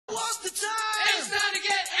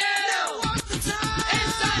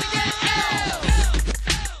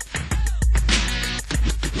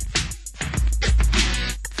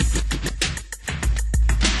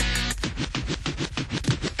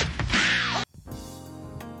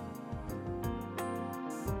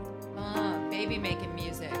be making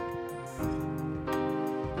music.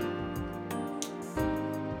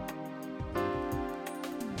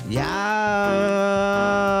 Yeah.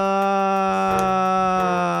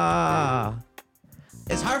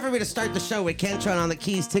 It's hard for me to start the show with Kentron on the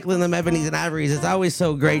keys, tickling them ebonies and ivories. It's always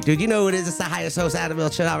so great, dude. You know who it is. It's the highest host, Adam Hill.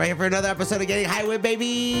 Chill out right here for another episode of Getting High With,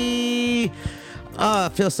 baby. Oh,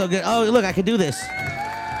 it feels so good. Oh, look, I can do this.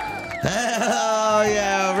 Oh,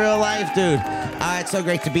 yeah, real life, dude. It's so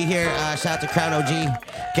great to be here. Shout out to Crown OG,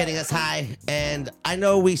 getting us high. And I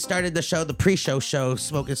know we started the show, the pre-show show,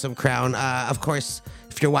 smoking some Crown. Of course,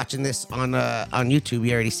 if you're watching this on YouTube,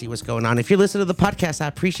 you already see what's going on. If you're listening to the podcast, I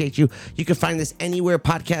appreciate you. You can find this anywhere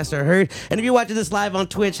podcasts are heard. And if you're watching this live on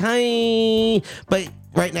Twitch, hi. But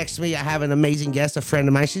right next to me, I have an amazing guest, a friend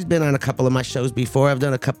of mine. She's been on a couple of my shows before. I've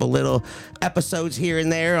done a couple little episodes here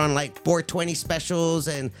and there on like 420 specials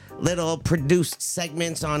and little produced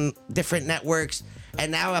segments on different networks.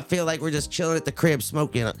 And now I feel like we're just chilling at the crib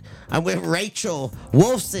smoking. I'm with Rachel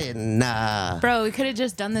Wolfson. Bro, we could have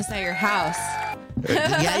just done this at your house.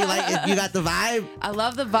 Yeah, you like it? You got the vibe? I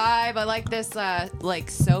love the vibe. I like this like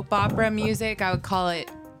soap opera music. I would call it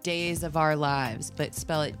Days of Our Lives, but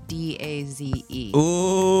spell it D-A-Z-E.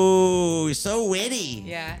 Ooh, so witty.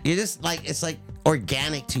 Yeah. You just like, it's like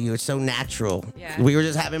organic to you. It's so natural. Yeah. We were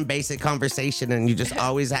just having basic conversation and you just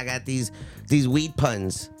always got these weed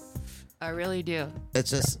puns. I really do. It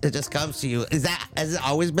just comes to you. Has it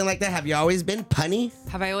always been like that? Have you always been punny?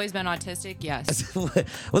 Have I always been autistic? Yes.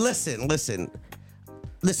 Well, listen.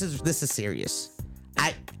 This is serious.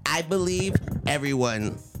 I believe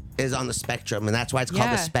everyone is on the spectrum, and that's why it's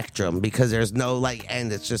called the spectrum, because there's no like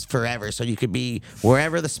end. It's just forever. So you could be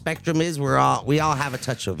wherever the spectrum is. We all have a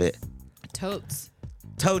touch of it. Totes.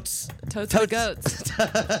 The goats.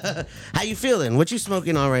 How you feeling? What you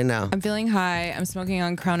smoking on right now? I'm feeling high. I'm smoking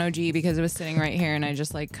on Crown OG because it was sitting right here and I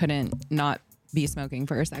just like couldn't not be smoking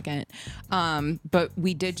for a second. But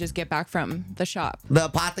we did just get back from the shop. The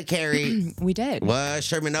apothecary. We did. What?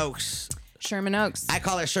 Sherman Oaks. I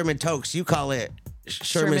call it Sherman Tokes. You call it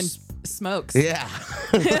Sherman Smokes. Yeah.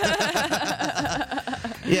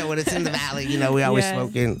 Yeah, when it's in the valley, we always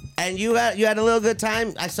smoking. And you had a little good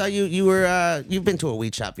time. I saw you've been to a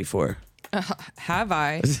weed shop before. Have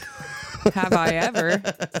I? Have I ever?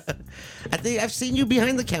 I think I've seen you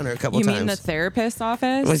behind the counter a couple times. You mean the therapist's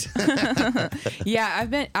office? Yeah,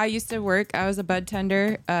 I used to work. I was a bud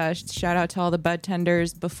tender. Shout out to all the bud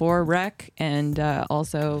tenders before rec and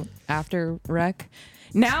also after rec.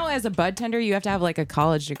 Now, as a bud tender, you have to have like a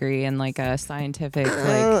college degree and like a scientific,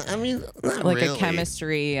 not like really. a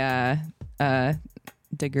chemistry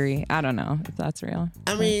degree. I don't know if that's real.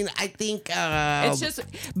 I mean, I think it's just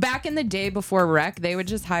back in the day before rec, they would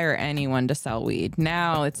just hire anyone to sell weed.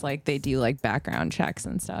 Now it's like they do like background checks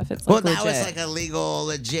and stuff. It's like now it's like a legal,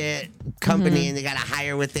 legit company, and they got to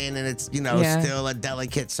hire within, and it's still a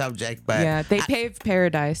delicate subject. But yeah, they paved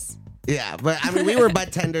paradise. Yeah, but I mean, we were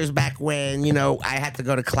bud tenders back when, I had to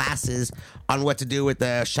go to classes on what to do with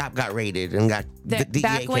the shop got raided and got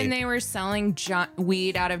back when they were selling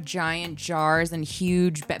weed out of giant jars and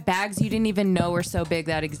huge bags you didn't even know were so big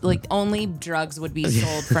that only drugs would be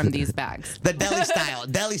sold from these bags. The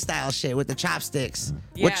deli style shit with the chopsticks.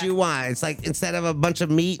 Yeah. What you want? It's like instead of a bunch of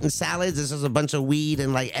meat and salads, this is a bunch of weed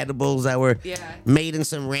and like edibles that were made in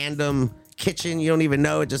some random kitchen you don't even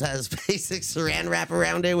know. It just has basic saran wrap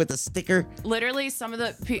around it with a sticker. Literally, some of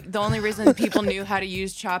the only reason people knew how to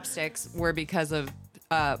use chopsticks were because of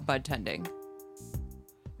bud tending.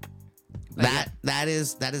 That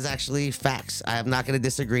is actually facts. I'm not going to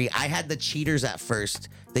disagree. I had the cheaters at first.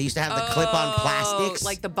 They used to have the clip-on plastics,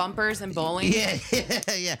 like the bumpers in bowling. Yeah.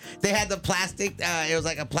 They had the plastic. It was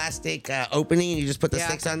like a plastic opening, and you just put the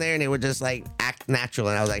sticks on there, and it would just like act natural.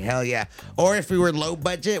 And I was like, hell yeah. Or if we were low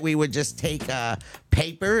budget, we would just take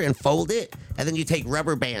paper and fold it, and then you take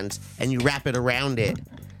rubber bands and you wrap it around it.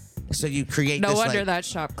 So you create. No wonder that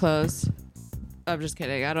shop closed. I'm just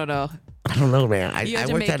kidding. I don't know. I don't know, man. You have I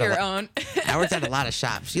to worked make at your own. I worked at a lot of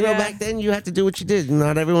shops. You know, back then you had to do what you did.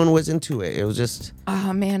 Not everyone was into it. It was just.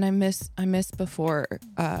 Oh man, I miss before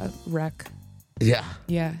rec. Yeah.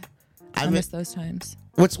 Yeah. I miss those times.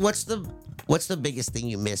 What's the biggest thing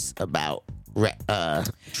you miss about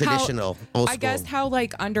traditional old school? I guess how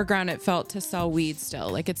like underground it felt to sell weed still.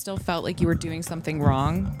 Like it still felt like you were doing something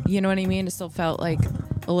wrong. You know what I mean? It still felt like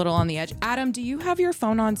a little on the edge. Adam, do you have your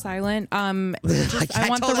phone on silent? I want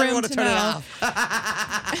the room to know.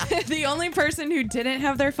 The only person who didn't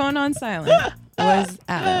have their phone on silent was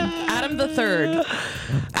Adam. Adam the third.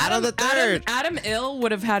 Adam the third. Adam Ill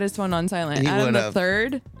would have had his phone on silent. He Adam would the have.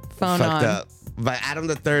 third, phone Fucked on. up. But Adam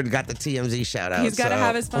the Third got the TMZ shout out. He's got to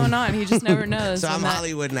have his phone on. He just never knows. So I'm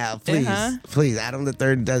Hollywood now. Please, please. Adam the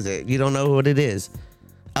Third does it. You don't know what it is.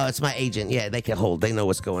 Oh, it's my agent. Yeah, they can hold. They know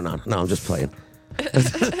what's going on. No, I'm just playing.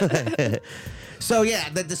 So yeah,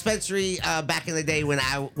 the dispensary back in the day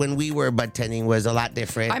when we were bud tending was a lot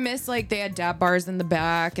different. I miss like they had dab bars in the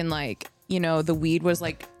back and like the weed was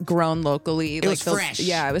like grown locally. It was fresh.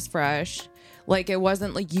 Yeah, it was fresh. Like it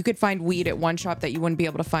wasn't like you could find weed at one shop that you wouldn't be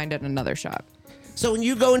able to find at another shop. So when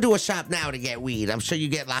you go into a shop now to get weed, I'm sure you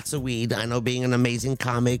get lots of weed. I know being an amazing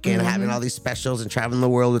comic and having all these specials and traveling the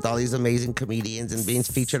world with all these amazing comedians and being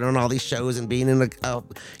featured on all these shows and being in a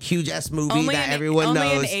huge ass movie that everyone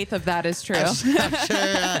knows. Only an eighth of that is true. I'm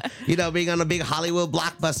sure, being on a big Hollywood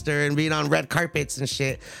blockbuster and being on red carpets and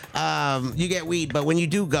shit, you get weed. But when you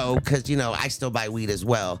do go, because, I still buy weed as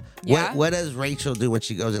well. Yeah? What does Rachel do when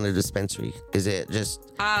she goes in the dispensary? Is it just...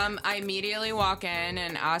 I immediately walk in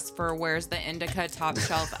and ask for where's the indica top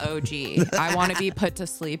shelf OG. I want to be put to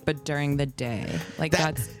sleep, but during the day. Like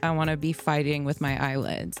I want to be fighting with my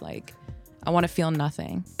eyelids. Like I want to feel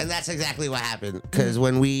nothing. And that's exactly what happened. Because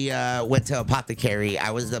when we went to Apothecary,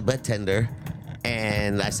 I was the bud tender.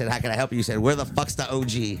 And I said, how can I help you? You said, where the fuck's the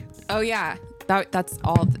OG? Oh, yeah. That's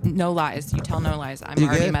all. No lies. You tell no lies. I'm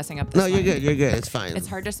already good? messing up this No, you're good. You're good. It's fine. It's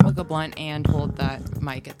hard to smoke a blunt and hold that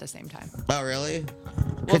mic at the same time. Oh, really?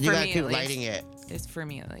 Well, Because you for got to me, keep at least. lighting it. It's for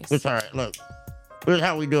me, at least. It's all right. Look. Here's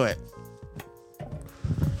how we do it.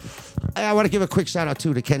 I want to give a quick shout out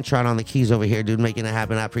too to Kentron on the keys over here, dude, making it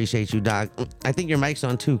happen. I appreciate you, dog. I think your mic's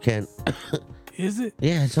on too, Ken. Is it?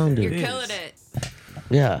 Yeah, it's on, dude. You're killing it.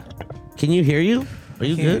 Yeah. Can you hear you? Are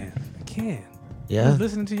you good? I can. Yeah. I was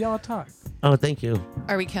listening to y'all talk. Oh, thank you.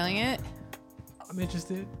 Are we killing it? I'm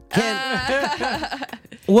interested. Ken, have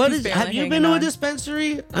you hanging been to a on.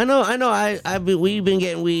 dispensary? I know. We've been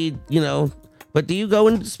getting weed, but do you go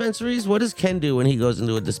into dispensaries? What does Ken do when he goes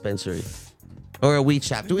into a dispensary or a weed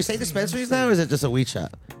shop? Do we say dispensaries now, or is it just a weed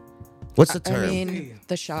shop? What's the term? I mean,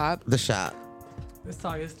 the shop. The shop. Let's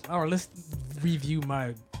talk. Let's review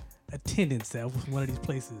my attendance at one of these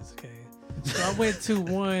places. Okay. So I went to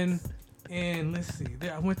one, and let's see.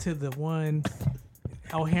 I went to the one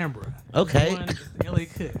Alhambra. Okay. The LA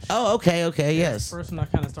Kush. Oh, okay, yes. First one I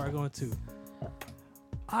kind of started going to.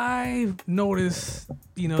 I noticed,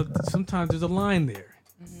 sometimes there's a line there,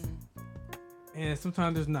 and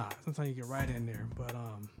sometimes there's not. Sometimes you get right in there, but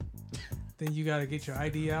then you gotta get your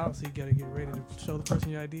ID out, so you gotta get ready to show the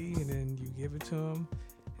person your ID, and then you give it to them,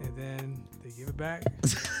 and then they give it back.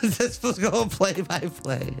 That's supposed to go play by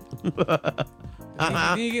play.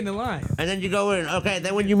 Then you get in the line. And then you go in. Okay,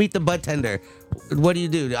 then when you meet the bud tender, what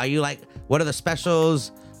do? Are you like, what are the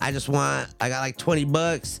specials? I got like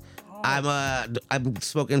 $20. I'm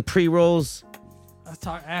smoking pre-rolls.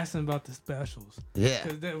 I asked them about the specials. Yeah.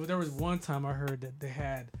 Because there was one time I heard that they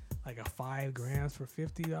had like a 5 grams for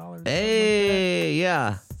 $50. Hey,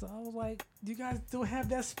 yeah. So I was like, "You guys don't have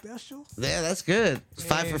that special?" Yeah, that's good. It's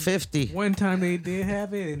 5 for $50. One time they did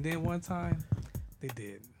have it, and then one time they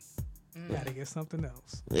didn't. Gotta get something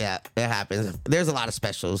else. Yeah, it happens. There's a lot of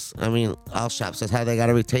specials. I mean, all shops. That's how they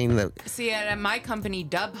gotta retain the. See, at my company,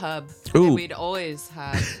 Dub Hub, Ooh. we'd always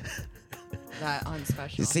have that on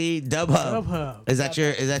special. See, Dub Hub. Dub Hub. Is that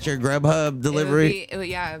your Grubhub delivery? It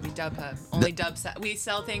would be Dub Hub. Only Dub Sack. We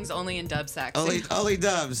sell things only in Dub Sacks. Only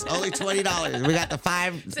Dubs. Only $20. We got the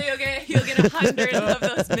 5. So you'll get 100 of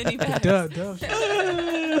those mini bags. Dub.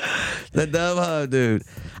 The Dub Hub, dude.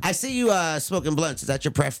 I see you smoking blunts. Is that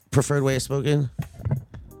your preferred way of smoking?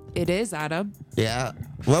 It is, Adam. Yeah.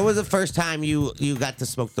 What was the first time you got to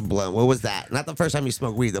smoke the blunt? What was that? Not the first time you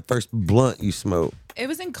smoked weed. The first blunt you smoked. It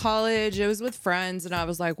was in college. It was with friends, and I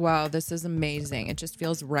was like, "Wow, this is amazing! It just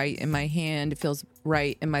feels right in my hand. It feels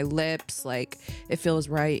right in my lips. Like it feels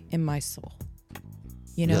right in my soul."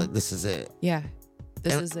 This is it. Yeah,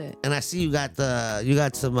 this is it. And I see you got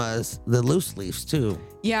some the loose leaves too.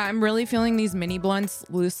 Yeah, I'm really feeling these mini blunts,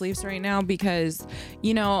 loose leaves right now because,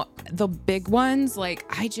 the big ones, like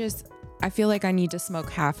I feel like I need to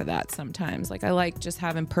smoke half of that sometimes. Like I like just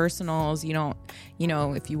having personals. You don't,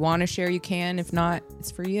 if you want to share, you can. If not,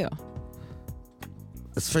 it's for you.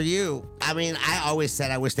 It's for you. I mean, I always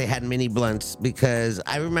said I wish they had mini blunts because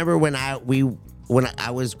I remember when I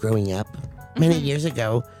was growing up many years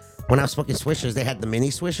ago, when I was smoking Swishers, they had the mini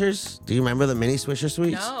Swishers. Do you remember the mini Swisher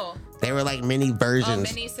sweets? No. They were like mini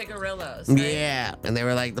versions. Oh, mini cigarillos. Right? Yeah, and they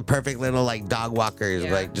were like the perfect little like dog walkers,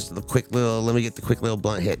 Yeah. like just let me get the quick little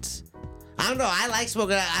blunt hits. I don't know. I like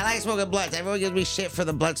smoking blunts. Everyone gives me shit for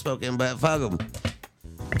the blunt smoking, but fuck them.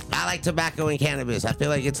 I like tobacco and cannabis. I feel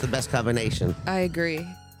like it's the best combination. I agree.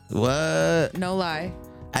 What? No lie.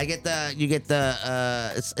 You get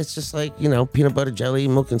the it's just like, peanut butter jelly,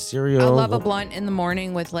 milk and cereal. I love a blunt in the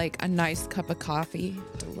morning with like a nice cup of coffee.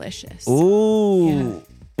 Delicious. Ooh. Yeah.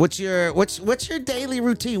 What's your daily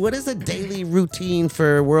routine? What is a daily routine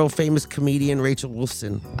for world famous comedian Rachel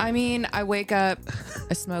Wolfson? I mean, I wake up,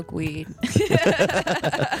 I smoke weed,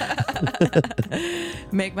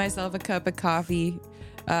 make myself a cup of coffee,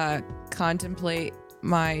 contemplate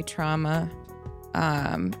my trauma,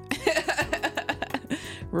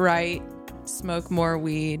 write, smoke more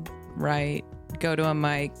weed, write, go to a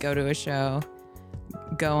mic, go to a show,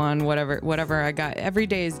 go on whatever I got. Every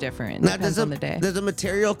day is different. Now, Depends on the day. Does the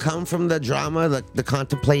material come from the drama, the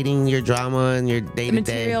contemplating your drama and your day to day? The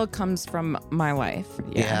material comes from my life.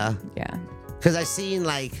 Yeah. Because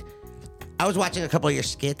I was watching a couple of your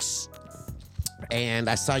skits, and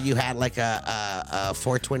I saw you had like a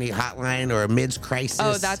 420 hotline or a mids crisis.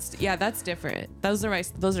 Oh, that's different. Those are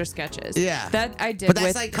sketches. Yeah, that I did. But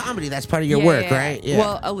that's like comedy. That's part of your work, right? Yeah.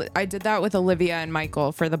 Well, I did that with Olivia and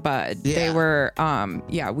Michael for the Bud. Yeah. They were,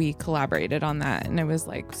 we collaborated on that, and it was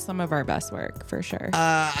like some of our best work for sure.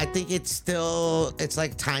 I think it's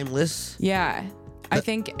like timeless. Yeah. I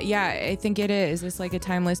think it is. It's like a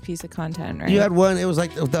timeless piece of content, right? You had one. It was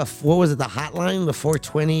like what was it? The hotline, the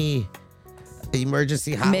 420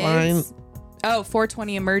 emergency hotline. Mids? Oh,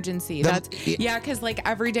 420 emergency. Because like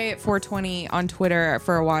every day at 420 on Twitter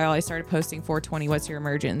for a while, I started posting 420. What's your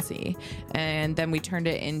emergency? And then we turned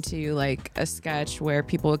it into like a sketch where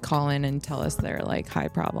people would call in and tell us their like high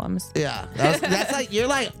problems. Yeah, that's like you're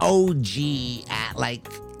like OG at like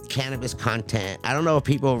cannabis content. I don't know if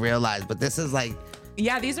people realize, but this is like.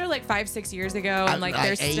 Yeah, these are like 5-6 years ago, and like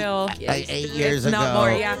they're still like 8 years ago. Not more,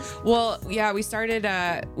 yeah. Well, yeah, we started.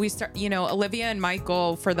 Olivia and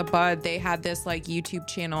Michael for the Bud. They had this like YouTube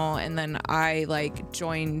channel, and then I like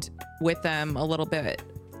joined with them a little bit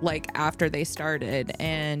like after they started,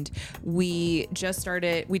 and we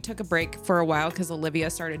took a break for a while because Olivia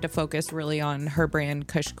started to focus really on her brand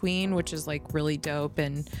Kush Queen, which is like really dope.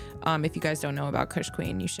 And if you guys don't know about Kush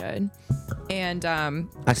Queen, you should. And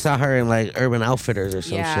I saw her in like Urban Outfitters or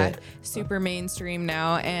some shit. Super mainstream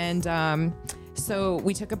now. And so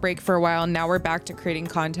we took a break for a while, and now we're back to creating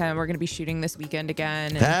content. We're gonna be shooting this weekend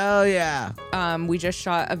again. And, hell yeah. We just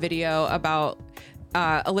shot a video about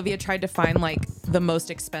Olivia tried to find like the most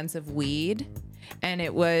expensive weed, and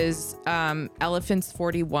it was Elephant's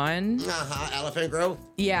 41. Elephant Grove.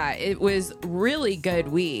 Yeah, it was really good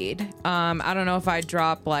weed. I don't know if I'd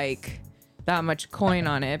drop like that much coin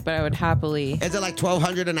on it, but I would happily. Is it like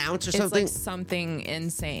 $1,200 an ounce or something? It's like something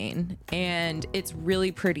insane, and it's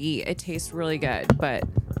really pretty. It tastes really good, but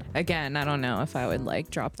again, I don't know if I would like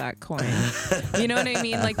drop that coin. You know what I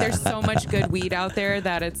mean? Like, there's so much good weed out there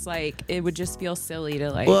that it's like it would just feel silly to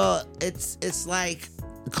like. Well, it's like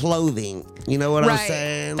clothing. You know what I'm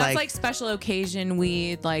saying? That's like special occasion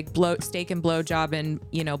weed, like steak and blowjob and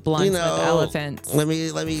blunts with elephants. Let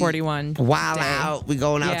me 41. Wild out. We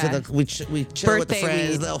going out to we chill birthday with the friends.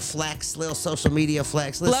 Weed. Little flex, little social media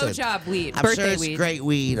flex. Listen, blowjob weed. I'm birthday sure it's weed. Great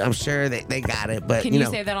weed. I'm sure they got it. But can you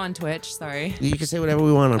say that on Twitch? Sorry. You can say whatever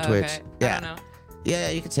we want on Twitch. Okay. Yeah. I don't know. Yeah,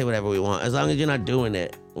 you can say whatever we want as long as you're not doing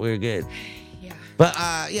it. We're good. Yeah. But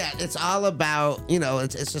it's all about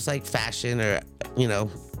it's just like fashion or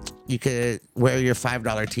you could wear your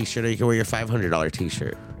 $5 t-shirt or you can wear your $500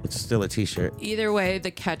 t-shirt. It's still a t-shirt. Either way,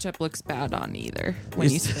 the ketchup looks bad on either when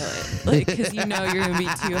you spill it. Like, because you're going to be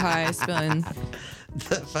too high spilling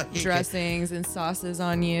dressings and sauces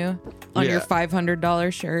on you on your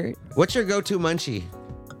 $500 shirt. What's your go-to munchie?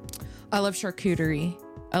 I love charcuterie.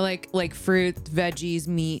 I like fruit, veggies,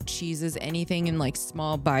 meat, cheeses, anything in like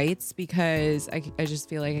small bites because I just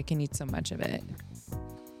feel like I can eat so much of it.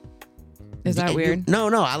 Is that weird? No,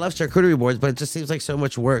 I love charcuterie boards, but it just seems like so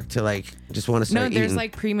much work to like just want to start eating. No, there's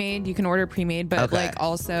like pre-made. You can order pre-made, but like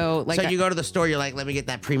also like. So you go to the store, you're like, let me get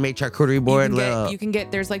that pre-made charcuterie board. You can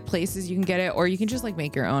get. There's like places you can get it, or you can just like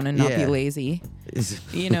make your own and not be lazy.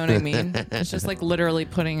 You know what I mean? It's just like literally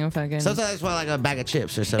putting a fucking. Sometimes I just want like a bag of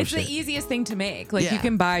chips or something. It's the easiest thing to make. Like you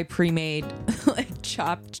can buy pre-made like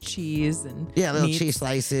chopped cheese and little cheese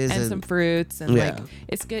slices and some fruits and like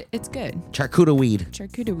it's good. It's good. Charcuterie weed.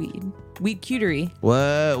 Weed cuterie.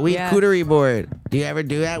 What? Weed cuterie board. Do you ever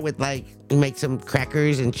do that with like you make some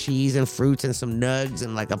crackers and cheese and fruits and some nugs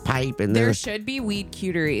and like a pipe and there should be weed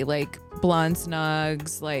cuterie like blunts,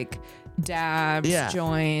 nugs, like dabs,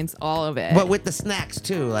 joints, all of it. But with the snacks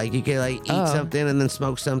too, like you can like eat something and then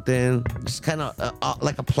smoke something, just kind of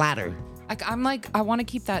like a platter. I want to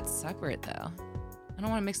keep that separate though. I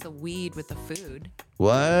don't want to mix the weed with the food. What?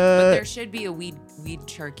 But there should be a weed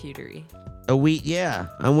charcuterie. A wheat, yeah,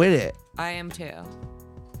 I'm with it. I am too.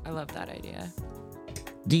 I love that idea.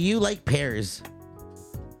 Do you like pears?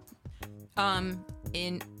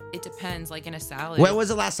 It depends, like in a salad. When was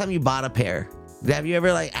the last time you bought a pear? Have you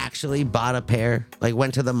ever like actually bought a pear? Like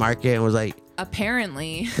went to the market and was like,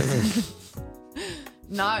 apparently.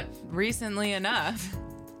 Not recently enough.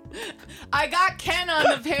 I got Ken on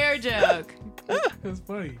the pear joke. That's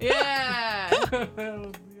funny. Yeah.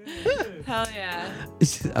 Hell yeah.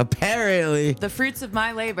 apparently. The fruits of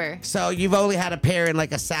my labor. So you've only had a pear in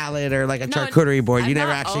like a salad or like a charcuterie board. You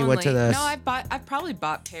never actually went to the. No, I've probably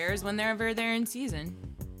bought pears whenever they're in season.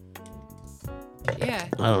 Yeah.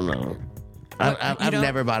 I don't know. I've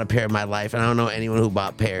never bought a pear in my life, and I don't know anyone who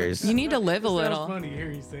bought pears. You need to live a little. It's funny to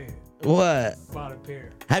hear you say it. What? Bought a pear.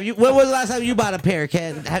 Have you? When was the last time you bought a pear,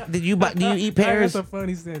 Ken? Do you eat pears? That's a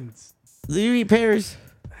funny sentence. Do you eat pears?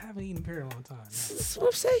 I haven't eaten pear in a long time. No. That's what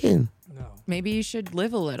I'm saying. No. Maybe you should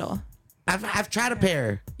live a little. I've tried a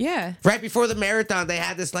pear. Yeah. Right before the marathon, they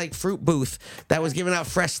had this like fruit booth that was giving out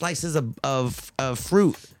fresh slices of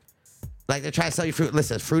fruit. Like they try to sell you fruit.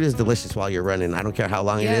 Listen, fruit is delicious while you're running. I don't care how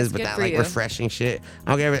long it is, but that like refreshing shit.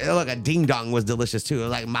 I don't care. Look, a ding dong was delicious too. It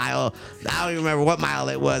was like mile. I don't even remember what mile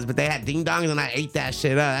it was, but they had ding dongs and I ate that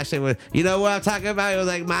shit up. That shit was. You know what I'm talking about? It was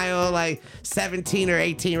like mile like 17 or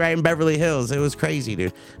 18 right in Beverly Hills. It was crazy,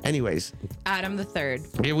 dude. Anyways, Adam the Third.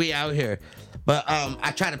 We out here. But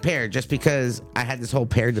I tried a pear just because I had this whole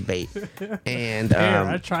pear debate, and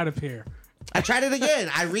I tried a pear. I tried it again.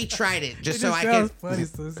 I retried it just so I could. Funny,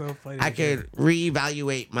 so funny. I could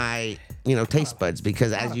reevaluate my, taste buds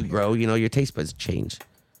because as you grow, your taste buds change,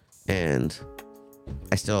 and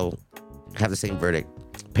I still have the same verdict.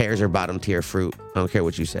 Pears are bottom tier fruit. I don't care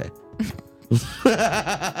what you say.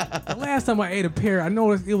 The last time I ate a pear, I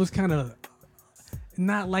noticed it was kind of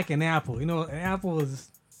not like an apple. An apple is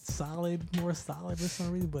more solid for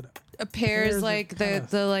some reason, but a pear is like the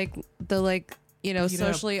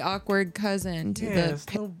socially awkward cousin to the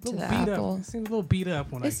apple. It seems a little beat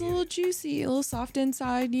up when it's a little juicy, a little soft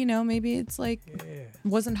inside. Maybe it's like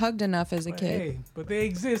wasn't hugged enough as a kid. Hey, but they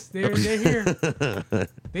exist. They're here.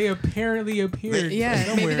 They apparently appeared. Yeah,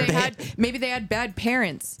 somewhere. maybe they had bad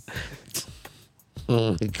parents.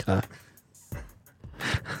 Oh my god.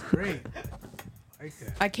 Great. Like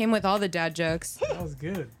that. I came with all the dad jokes. That was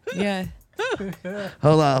good. Yeah.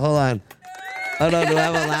 Hold on. Oh no, do I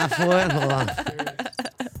have a laugh for it? Hold on.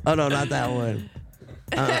 Oh no, not that one.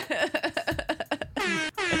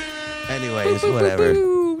 Anyways,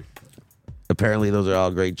 whatever. Apparently those are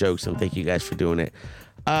all great jokes, and thank you guys for doing it.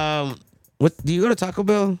 What do you go to Taco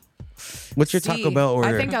Bell? What's your Taco Bell order?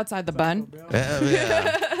 I think outside the bun. Hell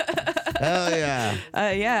yeah. Hell yeah.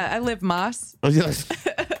 Yeah, I live Moss.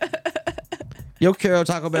 You'll carry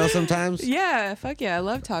Taco Bell sometimes? Yeah, fuck yeah, I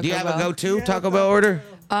love Taco Bell. Do you have a go-to Taco Bell order?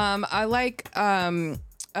 I like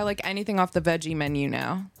anything off the veggie menu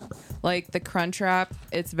now. Like the Crunchwrap,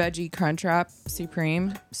 it's veggie Crunchwrap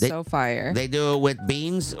Supreme. So fire. They do it with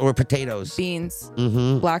beans or potatoes? Beans.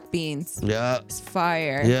 Mm-hmm. Black beans. Yeah. It's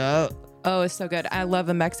fire. Yeah. Oh, it's so good. I love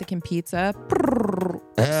a Mexican pizza.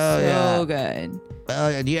 Hell yeah. So good.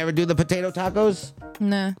 Hell yeah. Do you ever do the potato tacos?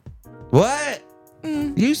 Nah. What?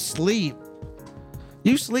 You sleep.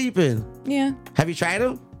 You sleeping? Yeah. Have you tried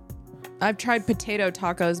them? I've tried potato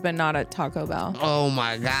tacos, but not at Taco Bell. Oh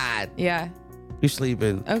my God. Yeah. You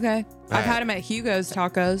sleeping? Okay. I've had them at Hugo's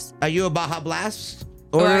Tacos. Are you a Baja Blast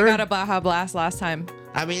order? order? Oh, I got a Baja Blast last time.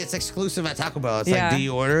 I mean, it's exclusive at Taco Bell. It's like, do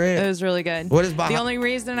you order it? It was really good. What is Baja? The only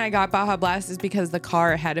reason I got Baja Blast is because the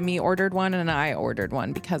car ahead of me ordered one, and I ordered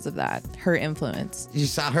one because of that. Her influence. You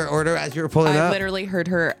saw her order as you were pulling up? I literally heard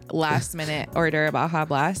her last minute order a Baja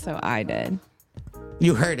Blast, so I did.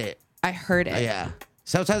 You heard it? I heard it. Yeah.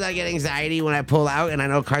 Sometimes I get anxiety when I pull out and I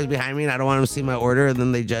know cars behind me and I don't want them to see my order and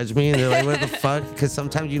then they judge me and they're like, what the fuck? Because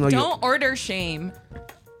sometimes Don't order shame.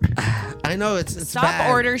 I know it's Stop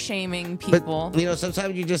bad. order shaming people. But,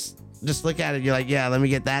 sometimes you just look at it. You're like, yeah, let me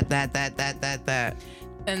get that.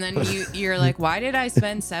 And then you're like, why did I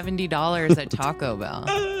spend $70 at Taco Bell?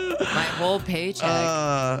 My whole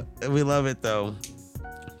paycheck. We love it though.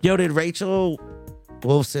 Yo, did Rachel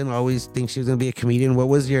Wolfson always think she was gonna be a comedian? What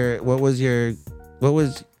were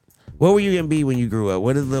you gonna be when you grew up?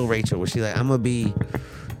 What did little Rachel? Was she like, I'm gonna be?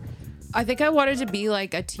 I think I wanted to be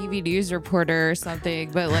like a TV news reporter or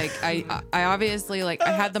something, but like I obviously like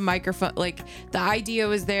I had the microphone, like the idea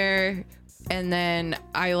was there, and then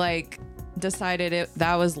I decided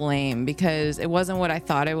that was lame because it wasn't what I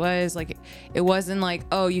thought it was. Like it wasn't like,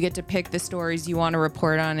 oh, you get to pick the stories you want to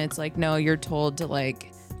report on. It's like, no, you're told to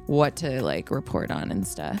what to report on and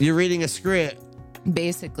stuff. You're reading a script.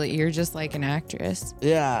 Basically, you're just like an actress.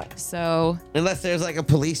 Yeah. So Unless there's like a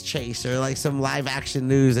police chase or like some live action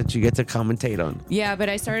news that you get to commentate on. yeah, but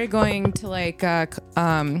I started going to like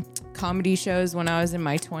comedy shows when I was in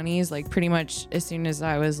my 20s, like pretty much as soon as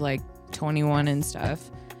I was like 21 and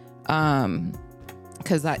stuff.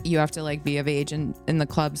 Because you have to like be of age in the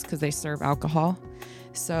clubs because they serve alcohol.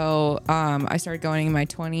 So I started going in my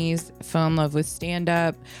 20s, fell in love with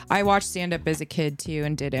stand-up. I watched stand-up as a kid too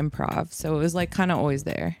and did improv. So it was like kind of always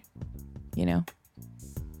there, you know?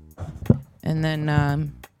 And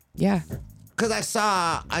then, yeah. Because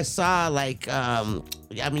I saw like, I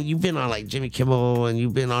mean, you've been on like Jimmy Kimmel and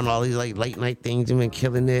you've been on all these like late night things and been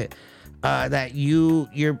killing it. That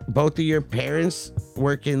your both of your parents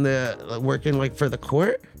working like for the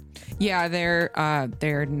court. Yeah, they're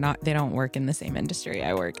not. They don't work in the same industry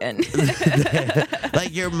I work in.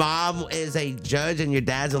 Like your mom is a judge and your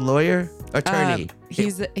dad's a lawyer, attorney.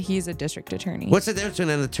 He's a district attorney. What's the difference between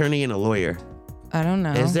an attorney and a lawyer? I don't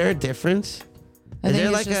know. Is there a difference? I Is think there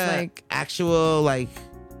it's like just a like actual like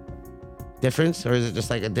difference, or is it just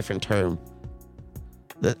like a different term?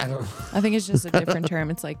 I don't. I think it's just a different term.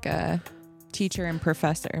 It's like a teacher and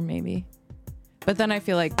professor, maybe. But then I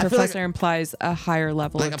feel like professor implies a higher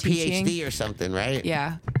level like of a teaching. PhD or something, right?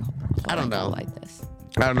 Yeah. I don't know. Like this.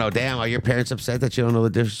 I don't know. Damn, are your parents upset that you don't know the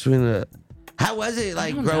difference between the? How was it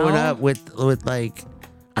like don't growing know. up with like?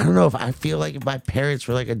 I don't know if I feel like if my parents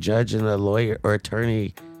were like a judge and a lawyer or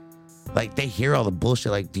attorney, like they hear all the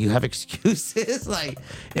bullshit. Like, do you have excuses? Like,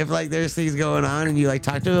 if like there's things going on and you like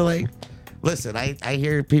talk to them, like, listen, I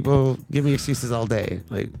hear people give me excuses all day.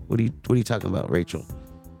 Like, what are you talking about, Rachel?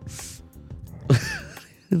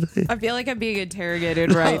 I feel like I'm being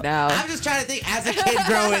interrogated right now. I'm just trying to think as a kid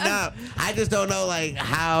growing up. I just don't know like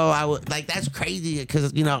how I would like. That's crazy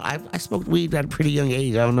because you know I smoked weed at a pretty young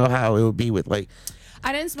age. I don't know how it would be with like.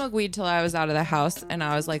 I didn't smoke weed till I was out of the house and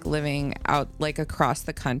I was like living out like across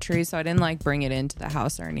the country. So I didn't like bring it into the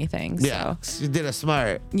house or anything. Yeah, So you did a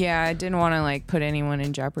smart. yeah, I didn't want to like put anyone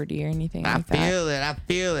in jeopardy or anything like that.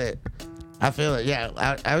 I feel it.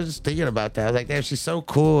 Yeah, I was just thinking about that. I was like, damn, she's so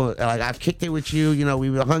cool. Like, I've kicked it with you. You know, we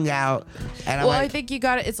hung out. And Well, I think you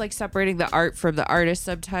got to, it's like separating the art from the artist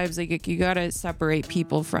sometimes. Like, you got to separate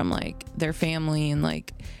people from like their family and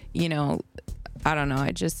like, you know, I don't know.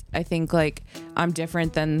 I think like I'm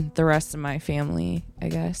different than the rest of my family, I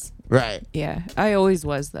guess. right. Yeah. I always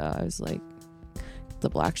was, though. I was like the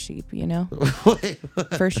black sheep, you know,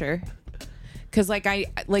 for sure. Cause like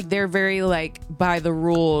they're very like by the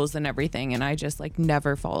rules and everything, and I just like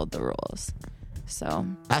never followed the rules. So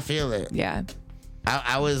I feel it. yeah,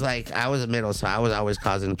 I was a middle, so I was always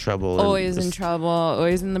causing trouble. always in trouble,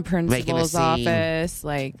 always in the principal's scene. office,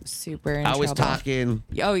 like super in Always trouble. talking.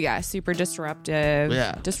 Oh yeah, super disruptive.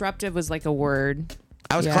 Yeah. Disruptive was like a word.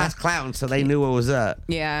 I was Yeah. class clown, so they knew what was up.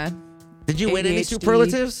 Yeah. Did you win any ADHD.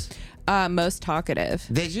 superlatives? Most talkative.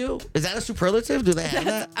 Did you? Is that a superlative? Do they have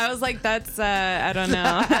that? I was like, that's I don't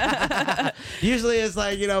know. Usually it's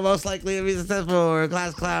like, you know, most likely to be successful or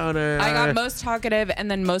class clown or. I got most talkative,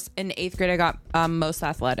 and then most in 8th grade I got most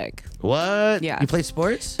athletic. What? Yeah. You play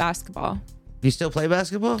sports? Basketball. You still play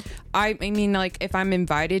basketball? I mean, like if I'm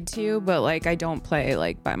invited to, but like I don't play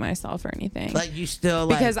like by myself or anything. Like you still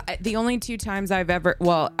like. Because the only 2 times I've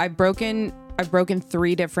broken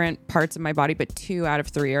 3 different parts of my body, but 2 out of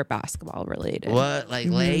 3 are basketball related. What? Like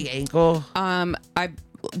leg, ankle? I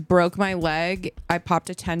broke my leg. I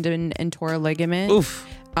popped a tendon and tore a ligament. Oof.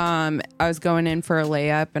 I was going in for a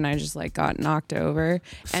layup and I just like got knocked over.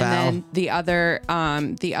 Foul. And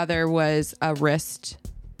then the other was a wrist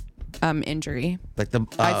injury. Like the.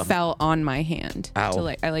 I fell on my hand. Ow. So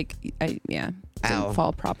I didn't Ow.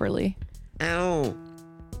 fall properly. Ow.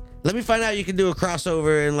 Let me find out you can do a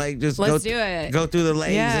crossover and like just Let's do it. Go through the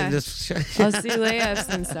legs Yeah. and just. Let's do layups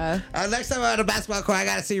and stuff. Next time I'm at a basketball court, I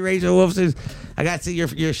gotta see Rachel Wolfson. I gotta see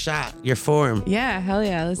your shot, your form. Yeah, hell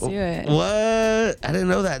yeah, let's do it. What? I didn't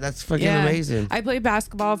know that. That's fucking amazing. I played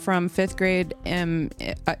basketball from 5th grade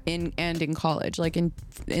in college, like in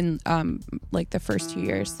like the first 2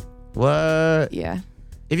 years. What? Yeah.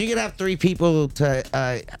 If you could have 3 people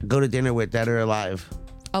to go to dinner with, dead or alive,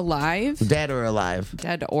 Alive? dead or alive,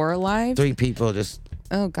 Dead or alive? 3 people, just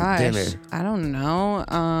Oh gosh. dinner. I don't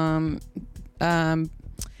know.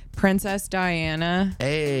 Princess Diana.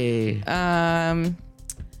 Hey.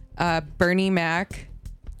 Bernie Mac.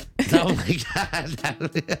 Oh my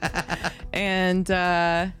god. And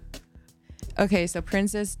okay, so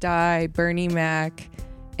Princess Di, Bernie Mac,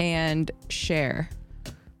 and Cher.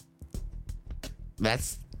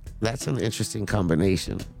 That's an interesting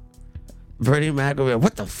combination. Bernie Mac will be like,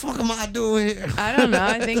 what the fuck am I doing here? I don't know.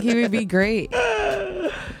 I think he would be great.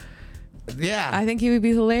 Yeah. I think he would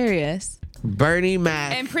be hilarious. Bernie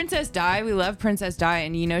Mac. And Princess Di, we love Princess Di,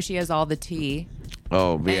 and you know she has all the tea.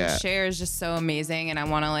 Oh, And yeah. Cher is just so amazing, and I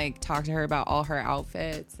want to like talk to her about all her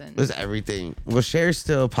outfits and There's everything. Well, Cher's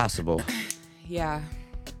still possible. yeah.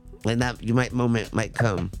 And that moment might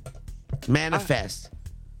come. Manifest.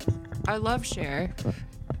 I love Cher.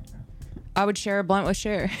 I would share a blunt with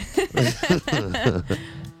Cher.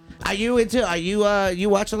 You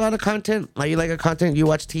watch a lot of content? Are you like a content? You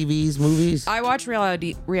watch TVs, movies? I watch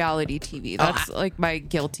reality TV. That's like my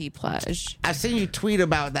guilty pleasure. I've seen you tweet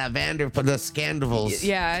about that the scandals.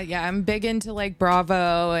 Yeah. I'm big into like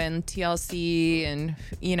Bravo and TLC and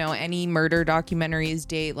any murder documentaries,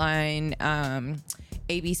 Dateline,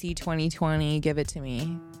 ABC 2020. Give it to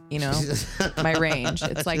me. My range.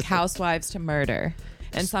 It's like Housewives to murder,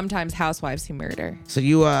 and sometimes Housewives to murder. So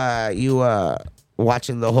you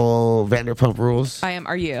watching the whole Vanderpump Rules? I am.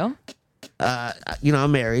 Are you?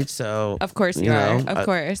 I'm married, so Of course you are. Of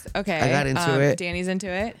course. Okay. I got into it. Danny's into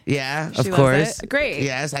it. Yeah, She of loves course. it? Great.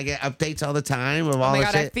 Yes, I get updates all the time of Oh all my the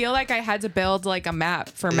god, I shit. feel like I had to build like a map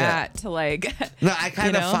for Matt to like. No, I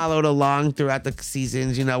kind of followed along throughout the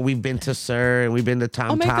seasons. We've been to Sir and we've been to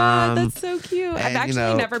Tom Oh my Tom. god, that's so cute. I've and,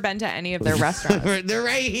 actually never been to any of their restaurants. They're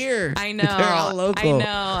right here. I know. They're all local.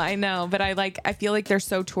 I know. But I feel like they're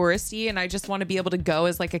so touristy, and I just want to be able to go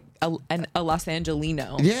as like a Los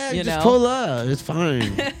Angelino. Yeah, you just know? pull up. It's fine.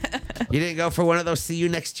 You didn't go for one of those see you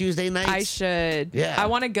next Tuesday nights? I should. Yeah. I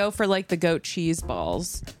want to go for like the goat cheese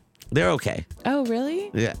balls. They're okay. Oh, really?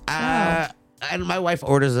 Yeah. Wow. And my wife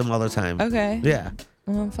orders them all the time. Okay. Yeah.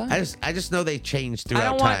 Well, I'm fine. I just know they change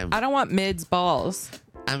throughout I time. don't want mids balls.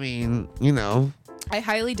 I mean, I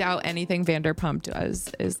highly doubt anything Vanderpump does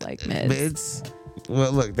is like mids. mids.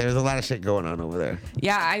 Well, look, there's a lot of shit going on over there.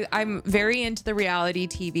 Yeah, I'm very into the reality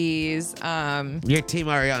TVs. You're Team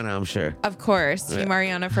Ariana, I'm sure. Of course, Team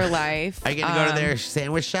Ariana for life. Are you gonna go to their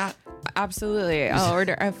sandwich shop? Absolutely. I'll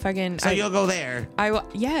order a fucking. So you'll go there,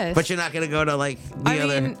 Yes. but you're not gonna go to like the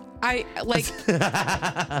other. I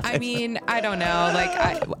don't know. Like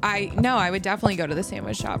I would definitely go to the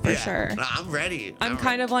sandwich shop for sure. No, I'm ready. I'm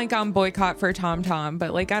kind of like on boycott for Tom Tom,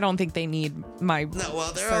 but like I don't think they need my they're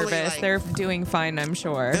service. only like, They're doing fine, I'm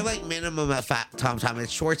sure. They're like minimum at Tom Tom.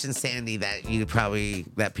 It's Schwartz and Sandy that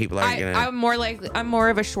people are gonna. I'm more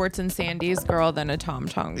of a Schwartz and Sandy's girl than a Tom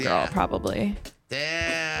Tom girl, probably.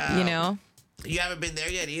 Damn. You haven't been there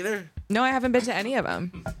yet either? No, I haven't been to any of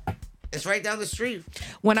them. It's right down the street.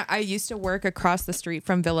 When I used to work across the street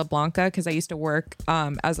from Villa Blanca, because I used to work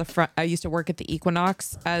I used to work at the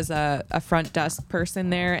Equinox as a front desk person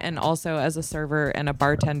there, and also as a server and a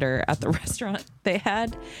bartender at the restaurant they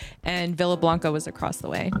had. And Villa Blanca was across the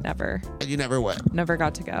way. Never. And you never went? Never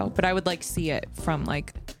got to go, but I would like see it from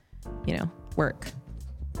work.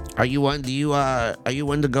 Are you one? Are you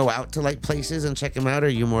one to go out to like places and check them out, or are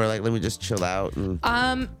you more like let me just chill out and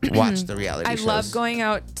watch the reality shows? I love going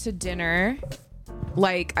out to dinner.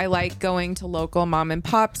 Like I like going to local mom and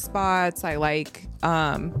pop spots. I like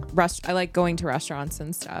I like going to restaurants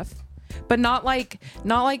and stuff. But not like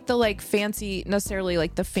the like fancy necessarily,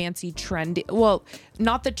 like the fancy trendy. Well,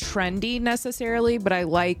 not the trendy necessarily, but I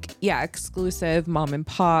like exclusive mom and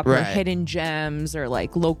pop or hidden gems or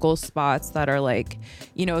like local spots that are like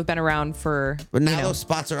have been around for. But now those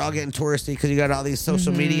spots are all getting touristy because you got all these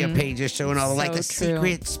social media pages showing all like the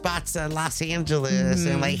secret spots in Los Angeles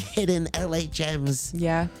and like hidden LA gems.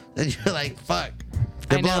 Yeah. And you're like, fuck.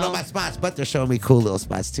 They're blowing up my spots, but they're showing me cool little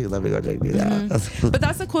spots too. Let me go check these out. But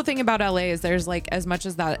that's the cool thing about LA is there's like, as much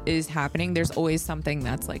as that is happening, there's always something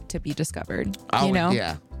that's like to be discovered.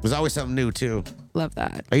 Yeah. There's always something new too. Love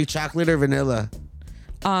that. Are you chocolate or vanilla?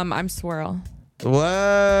 I'm swirl.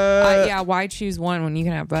 What? Why choose one when you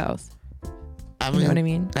can have both? You know what I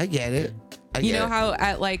mean? I get it. How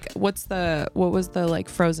at like what was the like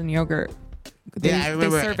frozen yogurt? I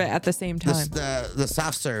remember. They serve it at the same time. The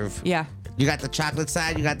soft serve. Yeah. You got the chocolate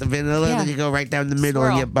side, you got the vanilla, Yeah. then you go right down the middle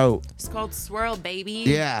Swirl. and get both. It's called swirl, baby.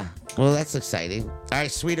 Yeah. Well, that's exciting. All right,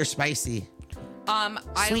 sweet or spicy? I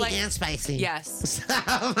Sweet like and spicy. Yes. No,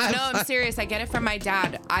 I'm serious. I get it from my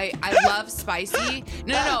dad. I love spicy.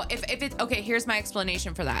 No. If it's okay, here's my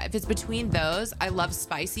explanation for that. If it's between those, I love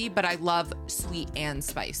spicy, but I love sweet and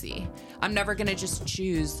spicy. I'm never gonna just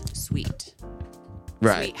choose sweet.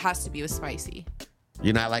 Right. Sweet has to be with spicy.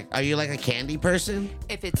 You're not like, are you like a candy person?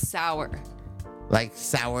 If it's sour. Like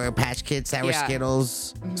Sour Patch Kids, Sour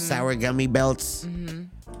Skittles, Sour Gummy Belts?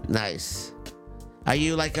 Nice. Are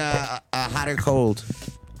you like a hot or cold?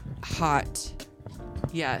 Hot.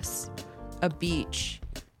 Yes. A beach,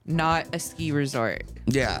 not a ski resort.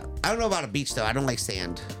 Yeah. I don't know about a beach though. I don't like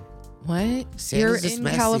sand. What? Sand You're is just in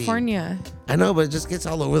messy. California. I know, but it just gets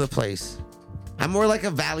all over the place. I'm more like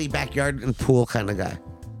a valley, backyard, and pool kind of guy.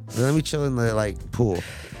 Let me chill in the like pool.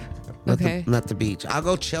 Not the beach. I'll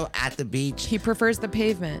go chill at the beach. He prefers the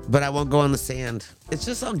pavement, but I won't go on the sand. It's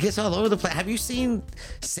just gets all over the place. Have you seen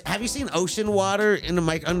ocean water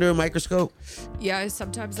under a microscope? Yeah,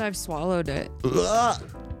 sometimes I've swallowed it. Ugh.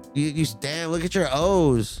 You damn, look at your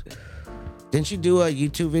O's. Didn't you do a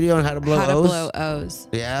YouTube video on how to blow O's? How to blow O's.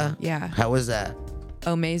 Yeah? Yeah. How was that?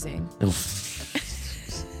 Amazing.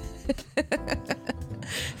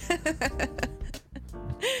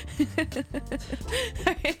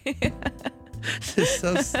 It's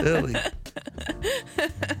so silly.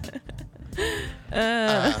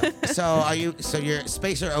 So you're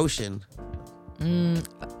space or ocean? I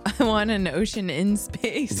want an ocean in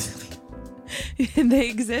space. They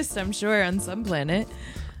exist, I'm sure, on some planet.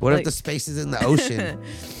 What if the space is in the ocean?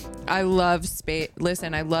 I love space.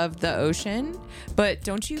 Listen, I love the ocean, but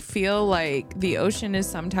don't you feel like the ocean is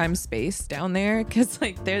sometimes space down there? Because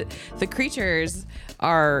like the creatures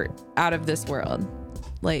are out of this world.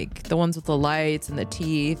 Like the ones with the lights and the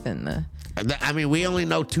teeth and the... I mean, we only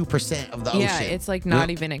know 2% of the ocean. Yeah, it's like not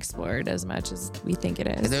even explored as much as we think it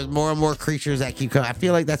is. And there's more and more creatures that keep coming. I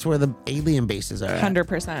feel like that's where the alien bases are at. 100%.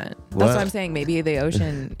 That's what I'm saying. Maybe the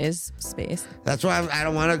ocean is space. That's why I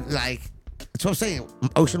don't want to like... That's what I'm saying.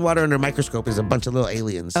 Ocean water under a microscope is a bunch of little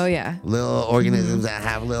aliens. Oh, yeah. Little organisms that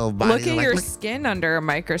have little bodies. Look at your skin under a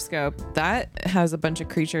microscope. That has a bunch of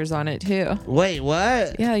creatures on it, too. Wait,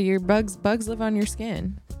 what? Yeah, your bugs live on your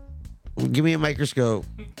skin. Give me a microscope.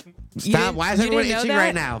 Stop. Why is everyone itching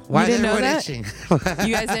right now? Why is everyone itching?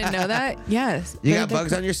 You guys didn't know that? Yes. You got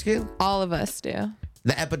bugs on your skin? All of us do.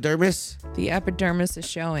 The epidermis? The epidermis is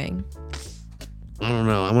showing. I don't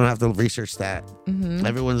know. I'm gonna have to research that. Mm-hmm.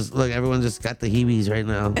 Everyone just got the heebies right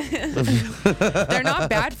now. They're not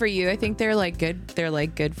bad for you. I think they're like good. They're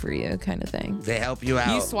like good for you, kind of thing. They help you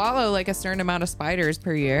out. You swallow like a certain amount of spiders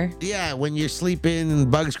per year. Yeah, when you're sleeping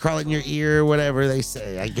and bugs crawl in your ear, whatever they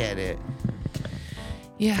say. I get it.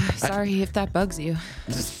 Yeah, sorry if that bugs you.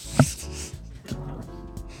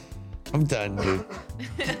 I'm done, dude.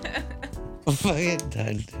 I'm fucking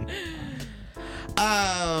done, dude.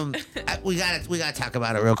 We gotta talk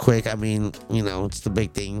about it real quick. I mean, you know, it's the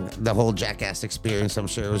big thing. The whole Jackass experience, I'm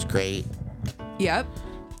sure it was great. Yep.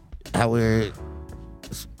 How we're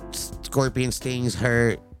scorpion stings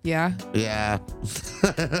hurt. Yeah. Yeah.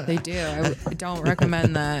 They do. I don't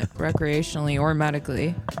recommend that recreationally or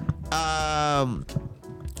medically.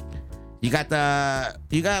 You got a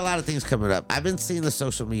lot of things coming up. I've been seeing the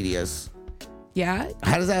social medias. Yeah.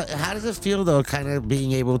 How does it feel though, kind of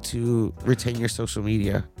being able to retain your social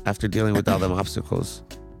media after dealing with all them obstacles?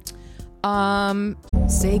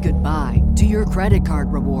 Say goodbye to your credit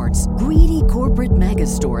card rewards. Greedy corporate mega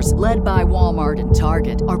stores, led by Walmart and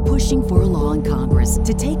Target, are pushing for a law in Congress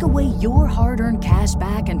to take away your hard-earned cash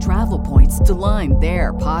back and travel points to line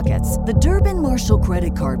their pockets. The Durbin-Marshall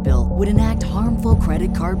credit card bill would enact harmful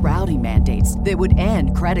credit card routing mandates that would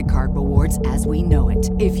end credit card rewards as we know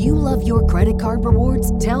it. If you love your credit card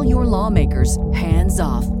rewards, tell your lawmakers, hands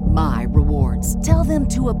off my rewards. Tell them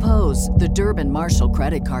to oppose the Durbin-Marshall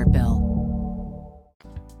credit card bill.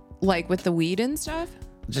 Like with the weed and stuff?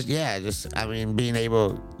 I mean, being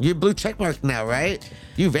able, you're blue checkmark now, right?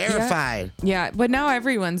 You verified. Yeah, but now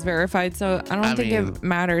everyone's verified, so I don't think it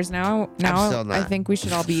matters now. Now I think we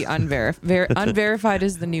should all be unverified. Unverified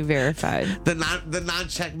is the new verified. The non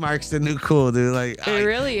checkmark's the new cool, dude. Like it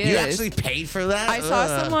really is. You actually paid for that? I saw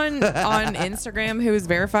someone on Instagram who was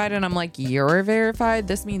verified, and I'm like, you're verified?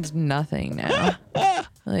 This means nothing now.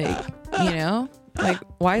 Like, you know? Like,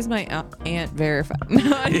 why is my aunt verified?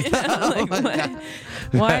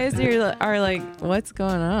 Why is what's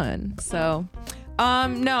going on? So,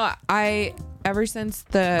 no, ever since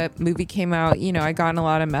the movie came out, you know, I gotten a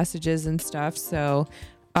lot of messages and stuff. So,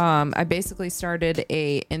 I basically started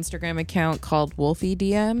a Instagram account called Wolfie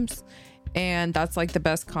DMs, and that's like the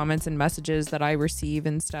best comments and messages that I receive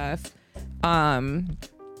and stuff.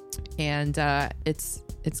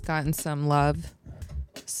 It's gotten some love.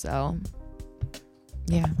 So.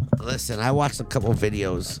 Yeah. Listen, I watched a couple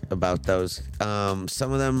videos about those.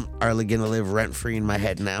 Some of them are gonna live rent free in my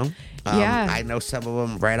head now. Yeah. I know some of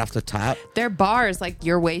them right off the top. They're bars like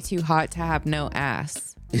 "You're way too hot to have no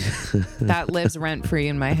ass." That lives rent free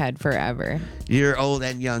in my head forever. You're old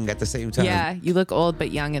and young at the same time. Yeah, you look old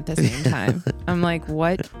but young at the same time. I'm like,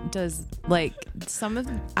 what does some of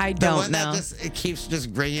I don't know. That it keeps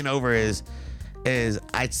just bringing over is is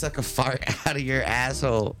I'd suck a fart out of your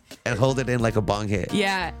asshole and hold it in like a bong hit.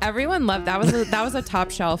 Yeah, everyone loved that. Was a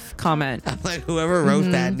top shelf comment. I'm like, whoever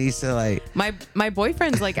wrote that needs to like. My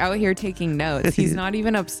boyfriend's like out here taking notes. He's not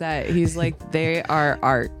even upset. He's like, they are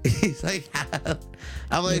art. He's like,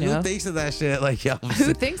 I'm like, who thinks of that shit? Like, yo,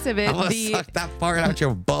 who thinks of it? I'm gonna suck that fart out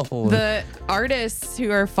your butthole. The artists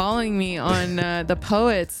who are following me on the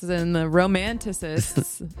poets and the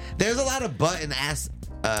romanticists. There's a lot of butt and ass.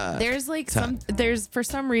 There's like there's for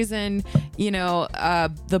some reason,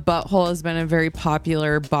 the butthole has been a very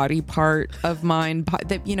popular body part of mine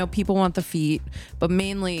that, people want the feet, but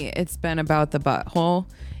mainly it's been about the butthole.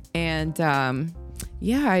 And,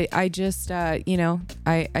 I just, I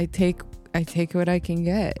take what I can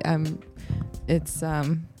get.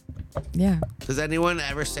 Yeah. Does anyone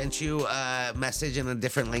ever sent you a message in a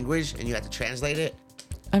different language and you had to translate it?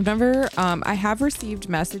 I've never, I have received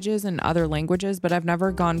messages in other languages, but I've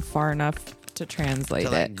never gone far enough to translate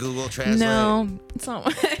it. Google Translate? No, it's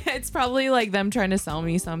not. It's probably like them trying to sell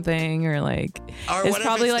me something, or like, it's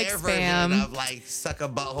probably like spam. Of like suck a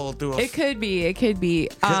butthole through a. It could be.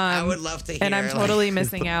 I would love to hear. And I'm totally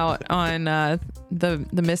missing out on the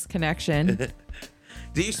misconnection.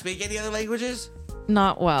 Do you speak any other languages?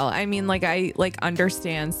 Not well. I mean, like I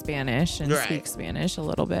understand Spanish and speak Spanish a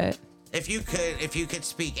little bit. If you could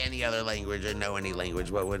speak any other language or know any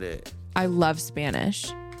language, what would it? I love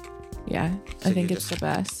Spanish. Yeah, so I think it's the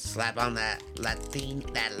best. Slap on that Latin.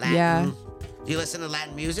 Yeah. Do you listen to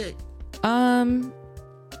Latin music?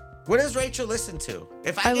 What does Rachel listen to?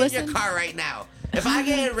 If I get in your car right now, if I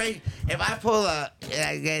pull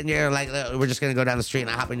get in your we're just gonna go down the street and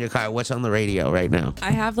I hop in your car. What's on the radio right now?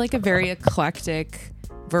 I have like a very eclectic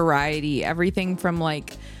variety. Everything from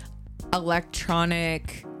like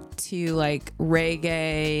electronic to like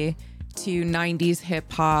reggae to 90s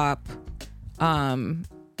hip hop,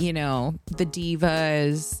 the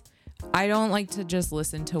divas. I don't like to just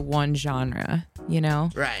listen to one genre,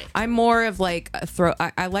 Right. I'm more of like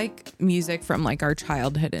I like music from like our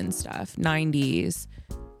childhood and stuff, 90s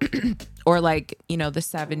or like, the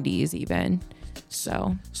 70s even.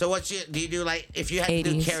 So do you do like if you had 80s.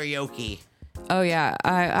 To do karaoke? Oh yeah,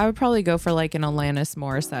 I would probably go for like an Alanis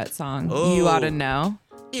Morissette song. Ooh. You Ought to Know.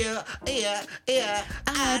 Yeah,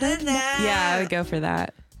 I don't know. Yeah, I would go for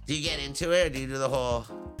that. Do you get into it, or do you do the whole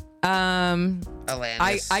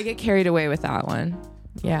Alanis? I get carried away with that one.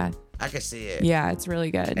 Yeah. I can see it. Yeah, it's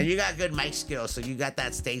really good. And you got good mic skills, so you got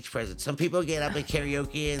that stage presence. Some people get up at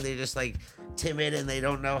karaoke and they're just like timid and they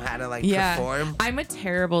don't know how to perform. I'm a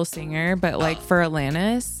terrible singer, but like for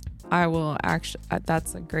Alanis, I will actually.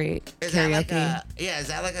 That's a great karaoke. Is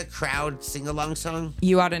that like a crowd sing-along song?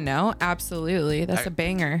 You Ought to Know? Absolutely. That's a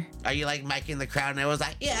banger. Are you like micing the crowd and everyone's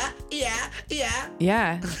like, yeah?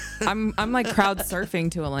 Yeah. I'm like crowd surfing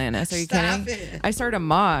to Alanis. Are you kidding? I started a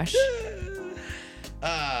mosh.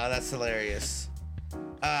 Oh, that's hilarious.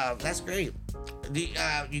 That's great.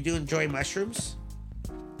 You do enjoy mushrooms?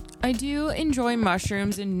 I do enjoy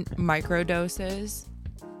mushrooms in micro doses,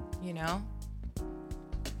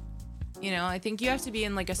 I think you have to be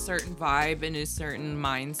in like a certain vibe and a certain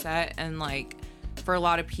mindset. And like for a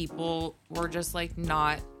lot of people, we're just like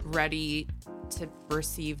not ready to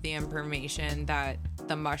receive the information that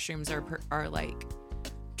the mushrooms are like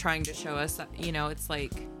trying to show us. It's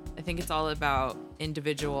like, I think it's all about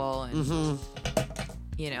individual and,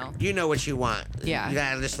 You know what you want. Yeah. You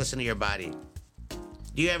gotta just listen to your body.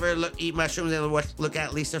 Do you ever eat mushrooms and look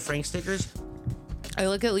at Lisa Frank stickers? I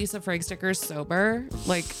look at Lisa Frank stickers sober.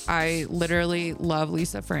 Like, I literally love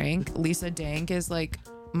Lisa Frank. Lisa Dank is like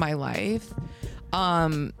my life.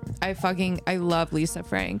 I love Lisa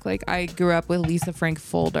Frank. Like, I grew up with Lisa Frank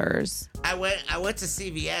folders. I went to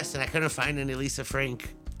CVS and I couldn't find any Lisa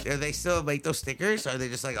Frank. Are they still make those stickers? Or are they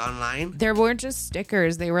just like online? There weren't just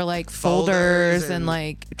stickers. They were like folders and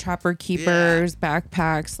like Trapper Keepers,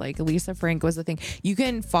 backpacks. Like Lisa Frank was the thing. You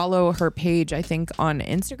can follow her page, I think, on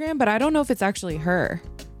Instagram, but I don't know if it's actually her.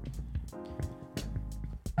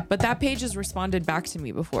 But that page has responded back to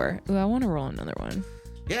me before. Ooh, I want to roll another one.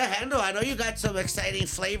 Yeah, Handle, I know you got some exciting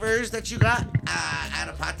flavors that you got at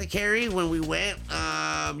Apothecary when we went.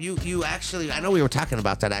 You actually, I know we were talking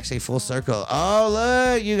about that actually, full circle. Oh,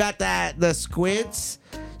 look, you got the squints.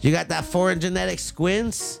 You got that foreign genetic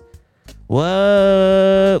squints.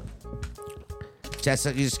 Whoa.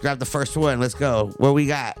 Jessica, you just grab the first one. Let's go. What we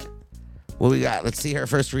got? Let's see her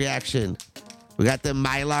first reaction. We got the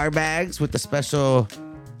Mylar bags with the special.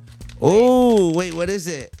 Oh, wait, what is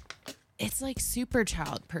it? It's like super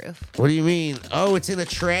childproof. What do you mean? Oh, it's in a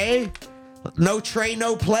tray? No tray,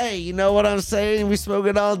 no play. You know what I'm saying? We smoke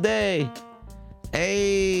it all day.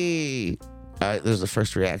 Hey. All right, there's the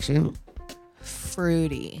first reaction.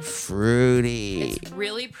 fruity. Fruity. It's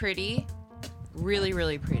really pretty. Really,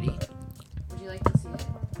 really pretty. Would you like to see it?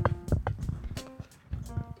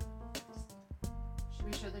 Should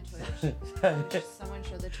we show the Twitch? Someone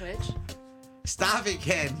show the Twitch. Stop it,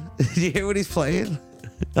 Ken. Did you hear what he's playing?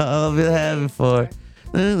 I'll be having for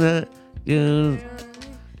you.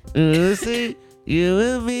 See you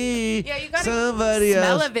and me. Yeah, you gotta somebody else.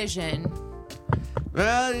 Smell-o-vision.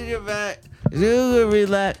 Round in your back. You can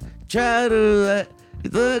relax. Try to let you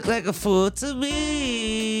look like a fool to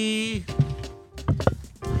me.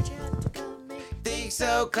 Things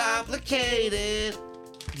so complicated.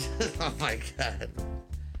 Oh my god.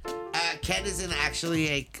 Ken is in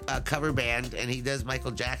actually a cover band, and he does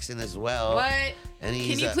Michael Jackson as well. What? And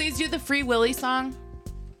Can you please do the Free Willy song?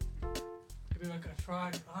 Maybe I could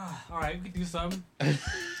try. All right, we can do something.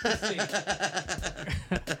 Let's see.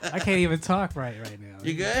 I can't even talk right now.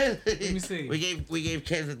 You good? Let me see. We gave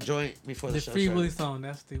Ken the joint before the show Free started. Willy song.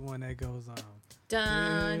 That's the one that goes on.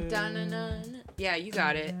 Dun, dun, dun, dun. Yeah, you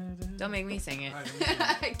got it. Don't make me sing it.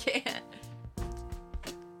 I can't.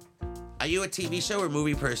 Are you a TV show or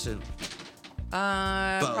movie person?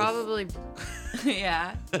 Both. Probably.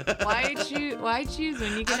 Yeah. Why choose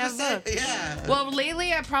when you can have both? Yeah. Well,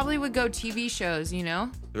 lately I probably would go TV shows, you know?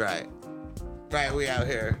 Right. Right, we out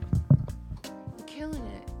here. I'm killing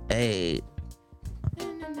it. Hey.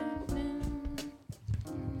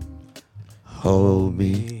 Hold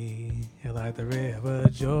me. Like the river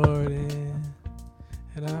Jordan.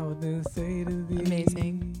 And I would then say to thee,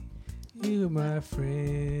 amazing. You my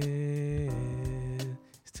friend.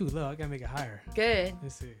 It's too low. I gotta make it higher. Good.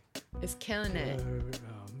 Let's see. It's killing it.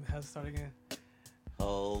 How's it start again?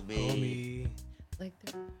 Hold me. Hold me. Like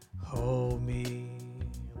the... Hold me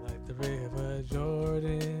like the river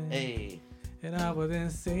Jordan. Hey. And I will then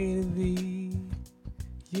say to thee,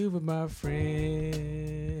 you were my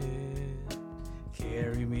friend.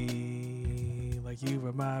 Carry me like you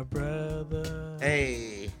were my brother.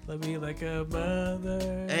 Hey. Love me like a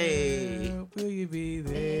mother. Hey. Will you be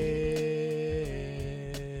there?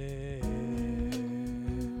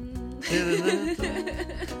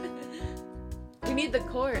 We need the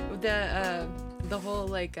chord, the whole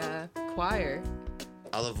like choir.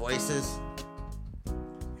 All the voices.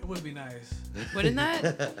 It would be nice. Wouldn't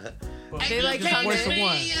that? But They like just come voice of in.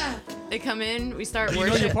 one. They come in. We start You know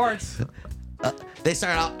your worship. parts. They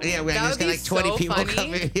start out. Yeah, we That just would got be like 20 so people funny.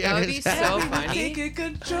 coming here. That would be so funny. Taking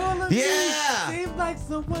control of Yeah. me. Seems like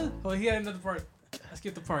someone. Oh, he had another part. I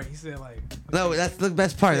skipped the part. He said like. No, that's the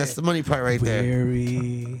best part. That's the money part right there.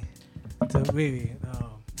 Weary. To baby.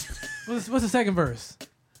 What's the second verse?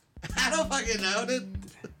 I don't fucking know, dude.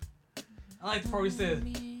 I like the part where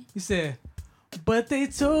he said, but they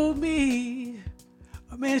told me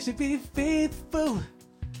a man should be faithful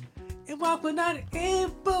and walk when not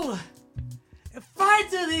able and fight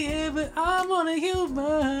to the end, but I'm only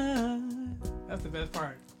human. That's the best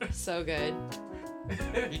part. So good.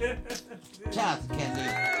 Shout out to Ken,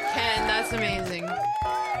 dude. Ken, that's amazing.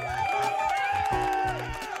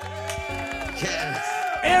 Ken.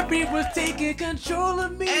 Everyone's taking control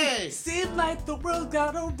of me. Hey. Seems like the world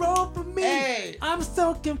got a roll for me. Hey. I'm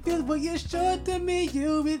so confused, but you're sure to me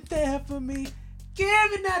you'll be there for me.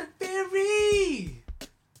 Giving out a fury.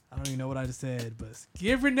 I don't even know what I just said, but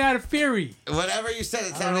giving out a fury. Whatever you said,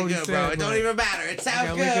 it I don't know sounded what you good, said, bro. It don't but even matter. It sounds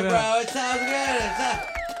gotta look good, it bro. up. It sounds good.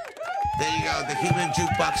 There you go. The human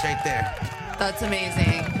jukebox right there. That's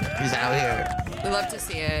amazing. He's out here. We love to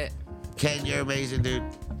see it. Ken, you're amazing, dude.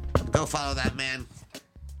 Go follow that man.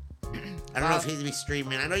 I don't know if he'd be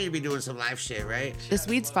streaming. I know you'd be doing some live shit, right? This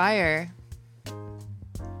weed's fire.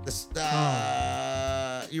 This,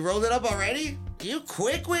 you rolled it up already? You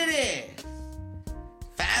quick with it.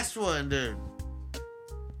 Fast one, dude.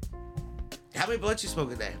 How many blunts you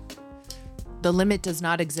smoke a day? The limit does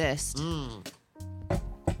not exist. You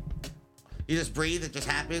just breathe, it just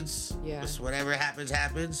happens? Yeah. Just whatever happens,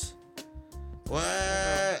 happens?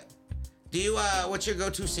 What? Do you, what's your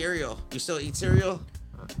go-to cereal? You still eat cereal?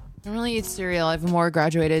 I don't really eat cereal. I've more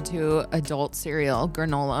graduated to adult cereal,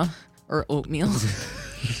 granola, or oatmeal.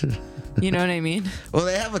 You know what I mean? Well,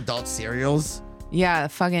 they have adult cereals. Yeah,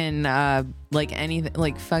 fucking like anything,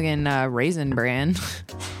 like fucking Raisin Bran.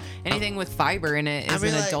 Anything with fiber in it is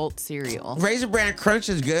an like, adult cereal. Raisin Bran Crunch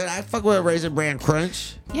is good. I fuck with a Raisin Bran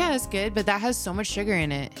Crunch. Yeah, it's good, but that has so much sugar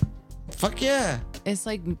in it. Fuck yeah. It's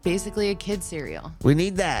like basically a kid cereal. We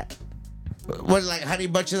need that. What, like Honey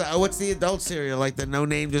Bunch of the, what's the adult cereal? Like the no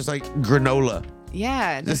name, just like granola.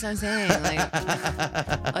 Yeah, that's what I'm saying. Like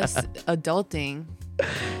us adulting.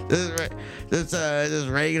 This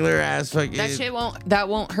regular ass fucking. That shit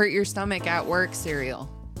won't hurt your stomach at work cereal.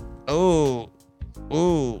 Oh.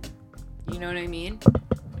 You You know what I mean?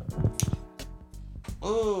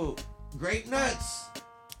 Ooh, grape nuts.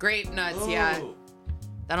 Grape nuts, Ooh. yeah.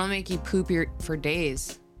 That'll make you poop for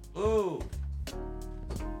days. Ooh.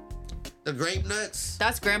 The grape nuts.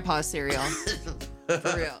 That's grandpa's cereal.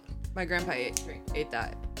 For real. My grandpa ate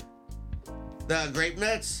that. The grape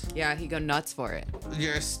nuts. Yeah, he go nuts for it.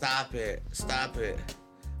 You're stop it.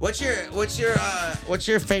 What's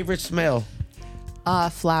your favorite smell?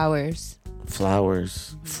 Flowers.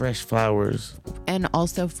 Flowers. Fresh flowers. And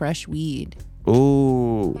also fresh weed.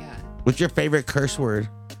 Ooh. Yeah. What's your favorite curse word?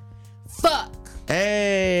 Fuck.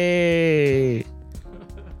 Hey.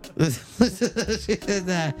 Do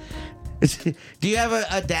you have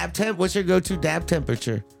a dab temp? What's your go-to dab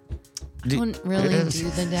temperature? I don't really do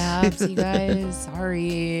the dabs, you guys.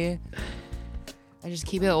 Sorry. I just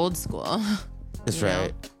keep it old school. That's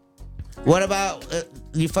right. What about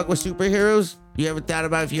you fuck with superheroes? You ever thought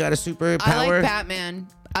about if you had a superpower?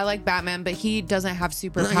 I like Batman, but he doesn't have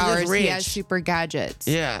superpowers. He has super gadgets.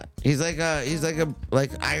 Yeah, he's like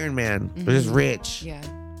Iron Man, but just rich. Yeah.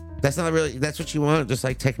 That's not really. That's what you want, just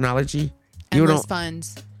like technology. Endless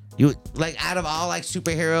funds. You like out of all like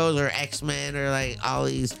superheroes or X-Men or like all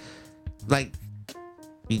these, like,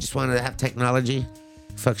 you just wanted to have technology,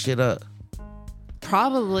 fuck shit up.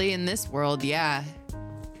 Probably in this world, yeah.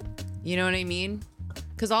 You know what I mean?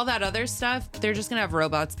 Because all that other stuff, they're just gonna have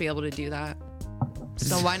robots be able to do that.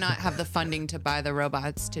 So why not have the funding to buy the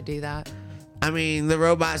robots to do that? I mean, the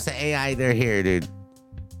robots, the AI, they're here, dude.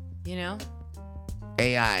 You know?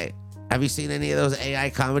 AI. Have you seen any of those AI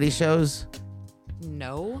comedy shows?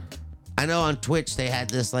 No. I know on Twitch they had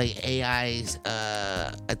this like AI,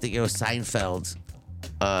 I think it was Seinfeld's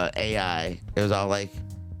AI. It was all like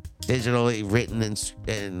digitally written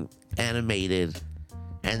and animated.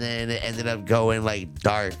 And then it ended up going like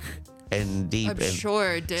dark and deep. I'm and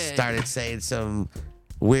sure it did. Started saying some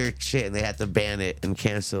weird shit and they had to ban it and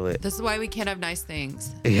cancel it. This is why we can't have nice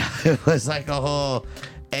things. Yeah, it was like a whole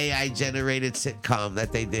AI generated sitcom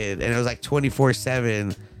that they did. And it was like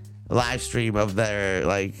 24/7 live stream of their,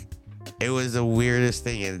 like, it was the weirdest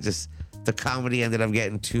thing. And just the comedy ended up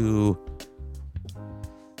getting too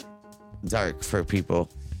dark for people.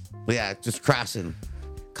 But yeah, just crossing.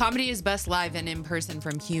 Comedy is best live and in person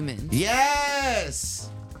from humans. Yes.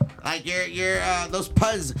 Like your those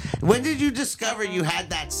puns. When did you discover you had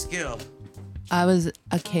that skill? I was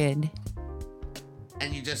a kid.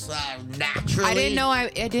 And you just naturally. I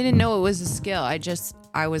didn't know it was a skill.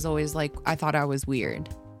 I was always like, I thought I was weird.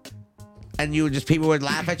 And you would just, people would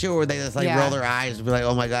laugh at you, or would they just like roll their eyes and be like,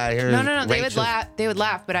 "Oh my god, here's No. Rachel." They would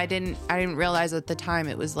laugh, but I didn't realize at the time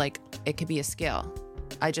it was like it could be a skill.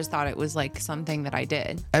 I just thought it was like something that I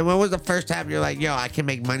did. And when was the first time you're like, "Yo, I can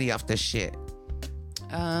make money off this shit"?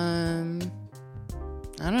 I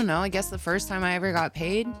don't know. I guess the first time I ever got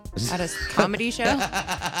paid at a comedy show,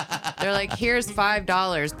 they're like, "Here's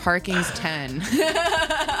 $5, parking's $10."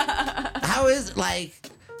 How is, like,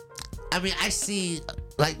 I mean, I see,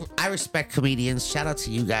 like, I respect comedians. Shout out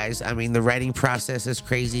to you guys. I mean, the writing process is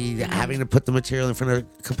crazy. Having to put the material in front of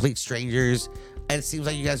complete strangers. And it seems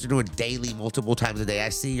like you guys are doing daily, multiple times a day. I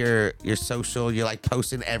see your social. You're like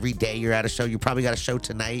posting every day you're at a show. You probably got a show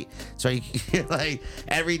tonight. So you're like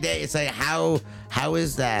every day. It's like, how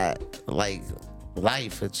is that, like,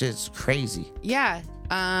 life? It's just crazy. Yeah.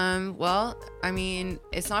 Well, I mean,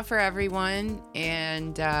 it's not for everyone,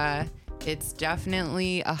 and it's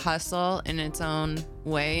definitely a hustle in its own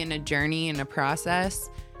way, and a journey and a process.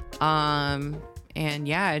 And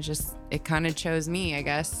yeah, it kind of chose me, I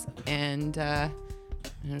guess. And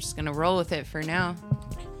I'm just going to roll with it for now.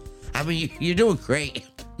 I mean, you're doing great.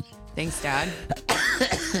 Thanks, Dad.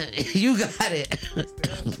 You got it.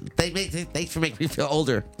 Thanks for making me feel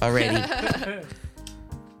older already.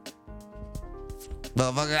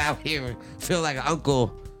 Motherfucker out here feel like an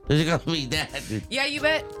uncle. You're going to be dad. Yeah,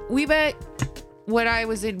 we bet when I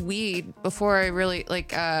was in weed before I really, like,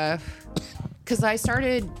 because I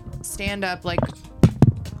started stand-up, like,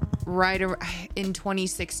 right in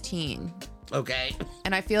 2016. Okay.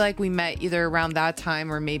 And I feel like we met either around that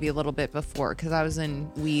time or maybe a little bit before, because I was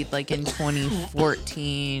in weed like in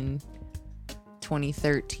 2014,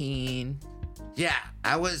 2013. Yeah,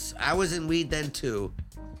 I was in weed then too.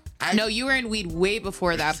 No, you were in weed way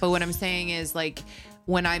before that. But what I'm saying is, like,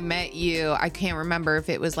 when I met you, I can't remember if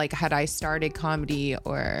it was like, had I started comedy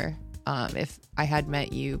or if I had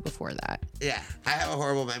met you before that. Yeah, I have a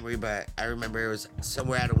horrible memory, but I remember it was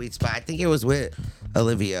somewhere at a weed spot. I think it was with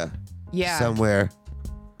Olivia. Yeah. Somewhere.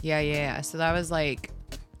 Yeah. So that was like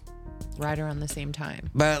right around the same time.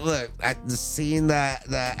 But look, seeing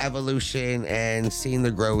the evolution and seeing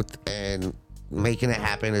the growth and making it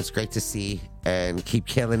happen, it's great to see, and keep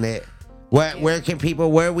killing it. Where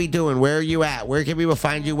are we doing? Where are you at? Where can people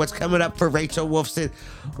find you? What's coming up for Rachel Wolfson?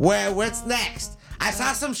 What's next? I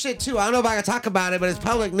saw some shit too. I don't know if I can talk about it, but it's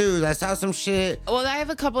public news. I saw some shit. Well, I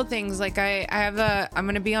have a couple things. Like I'm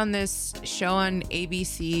gonna be on this show on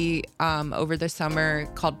ABC over the summer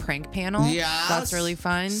called Prank Panel. Yeah, that's really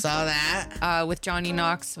fun. Saw that. With Johnny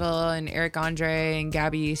Knoxville and Eric Andre and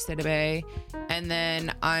Gabby Sidibe. And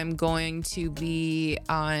then I'm going to be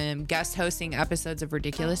guest hosting episodes of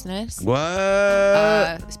Ridiculousness.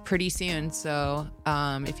 What? Pretty soon. So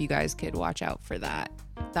if you guys could watch out for that,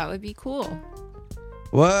 that would be cool.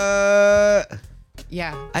 What?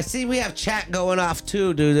 Yeah. I see we have chat going off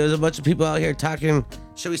too, dude. There's a bunch of people out here talking.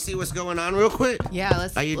 Should we see what's going on real quick? Yeah,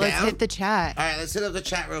 let's down? hit the chat. All right, let's hit up the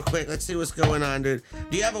chat real quick. Let's see what's going on, dude.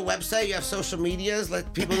 Do you have a website? You have social medias?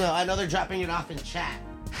 Let people know. I know they're dropping it off in chat.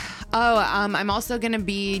 Oh, I'm also going to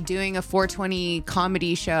be doing a 420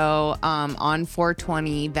 comedy show on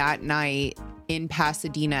 420 that night in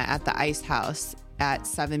Pasadena at the Ice House at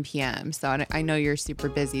 7 p.m. So I know you're super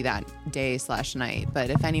busy that day/night,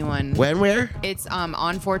 but if anyone... Where? It's on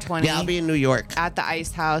 420. Yeah, I'll be in New York. At the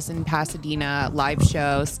Ice House in Pasadena, live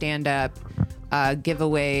show, stand-up,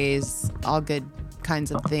 giveaways, all good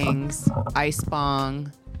kinds of things, ice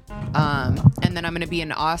bong. And then I'm going to be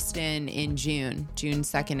in Austin in June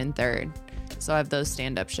 2nd and 3rd. So I have those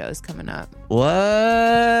stand-up shows coming up.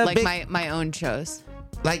 What? Like my own shows.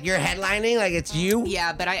 Like you're headlining? Like it's you?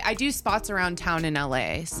 Yeah, but I do spots around town in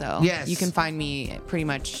LA. So yes. You can find me pretty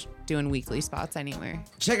much doing weekly spots anywhere.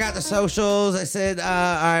 Check out the socials. I said, all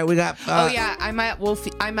right, we got... oh, yeah. I'm at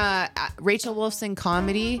Wolfie. I'm at Rachel Wolfson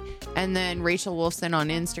Comedy. And then Rachel Wolfson on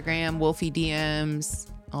Instagram, Wolfie DMs.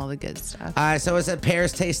 All the good stuff. All right, so it said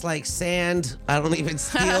pears taste like sand. I don't even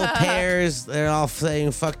steal pears. They're all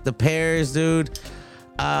saying fuck the pears, dude.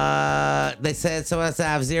 They said, so I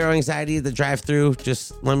have zero anxiety at the drive-through.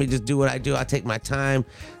 Just let me just do what I do. I'll take my time.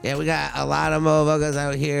 Yeah, we got a lot of motherfuckers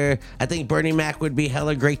out here. I think Bernie Mac would be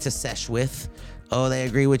hella great to sesh with. Oh, they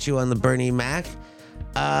agree with you on the Bernie Mac.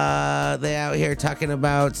 They out here talking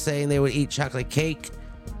about saying they would eat chocolate cake.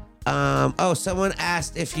 Someone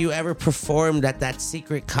asked if you ever performed at that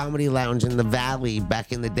secret comedy lounge in the Valley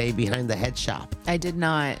back in the day behind the head shop. I did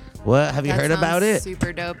not. What? Have you heard about it?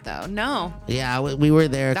 Super dope, though. No. Yeah, we were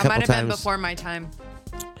there a couple times. That might have been before my time.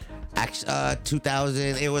 Actually,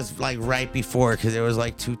 2000. It was like right before because it was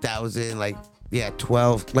like 2000, like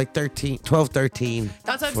 12, like 13, 12, 13.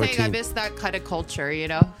 That's what 14. I'm saying. I miss that kind of culture, you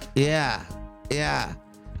know? Yeah.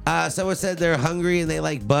 Someone said they're hungry and they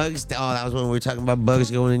like bugs. Oh, that was when we were talking about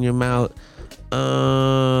bugs going in your mouth.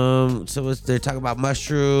 They're talking about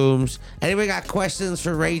mushrooms. Anybody got questions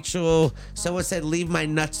for Rachel? Someone said leave my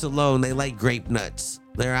nuts alone. They like grape nuts.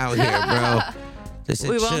 They're out here, bro. They said,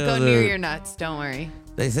 we won't chill, go dude. near your nuts. Don't worry.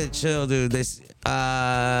 They said chill, dude.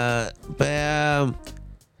 Bam.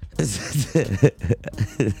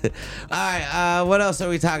 All right. What else are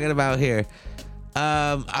we talking about here?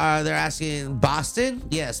 They're asking Boston?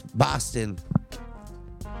 Yes, Boston.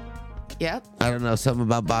 Yep. I don't know, something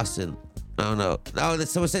about Boston. I don't know. Oh,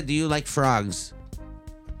 someone said, do you like frogs?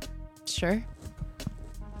 Sure.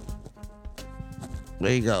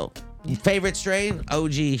 There you go. Favorite strain?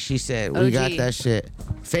 OG, she said. OG. We got that shit.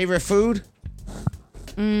 Favorite food?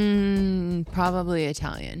 Probably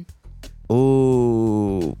Italian.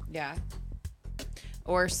 Ooh. Yeah.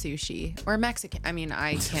 Or sushi. Or Mexican. I mean,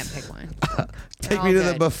 I can't pick one. Take me to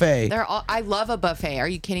the buffet. I love a buffet. Are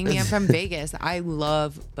you kidding me? I'm from Vegas. I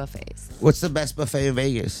love buffets. What's the best buffet in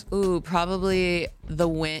Vegas? Ooh, probably the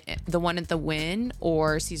one at the Wynn,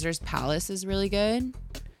 or Caesar's Palace is really good.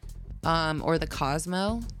 Or the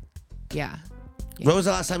Cosmo. Yeah. When was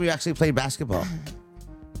the last time you actually played basketball?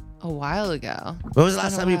 A while ago. When was the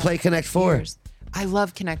last time you played Connect 4? Years. I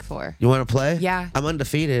love Connect 4. You want to play? Yeah. I'm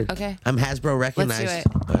undefeated. Okay. I'm Hasbro recognized. Let's do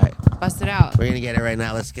it. All right. Bust it out. We're going to get it right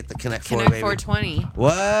now. Let's get the Connect 4, Connect baby. 420.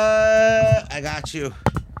 What? I got you.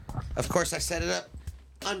 Of course, I set it up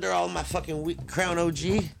under all my fucking Crown OG.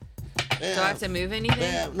 Yeah. Do I have to move anything?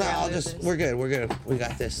 Yeah, no, we're good. We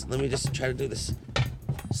got this. Let me just try to do this.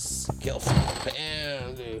 Skillful.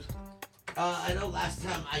 Bam, dude. I know last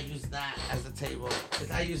time I used that as the table.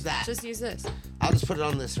 I use that. Just use this. I'll just put it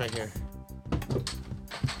on this right here.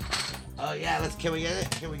 Oh, yeah. Can we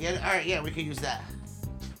get it? All right, yeah, we can use that.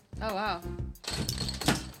 Oh, wow.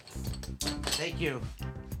 Thank you.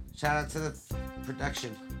 Shout out to the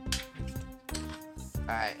production.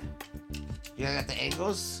 All right. You got the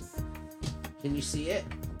angles? Can you see it?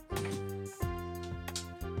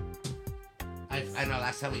 I know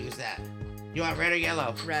last time we used that. You want red or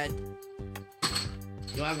yellow? Red.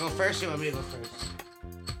 You want to go first or you want me to go first?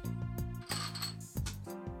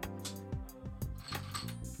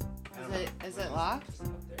 locked?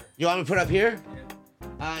 You want me to put it up here?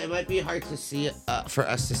 It might be hard to see it, for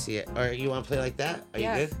us to see it. Or you want to play like that? Are you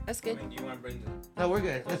good? That's good. Do you want to bring No, we're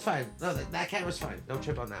good. That's fine. No, that camera's fine. Don't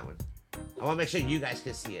trip on that one. I want to make sure you guys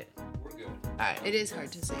can see it. We're good. All right. It is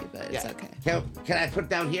hard to see, but it's okay. Can I put it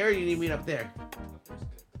down here or you need me up there?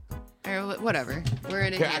 Or whatever. We're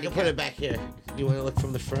in a Here, I can put it back here. You want to look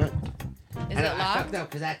from the front? Is it I locked? fucked up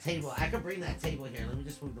because that table. I could bring that table here. Let me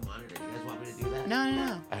just move the monitor. You guys want me to do that?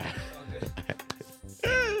 No.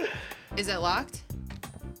 Is it locked?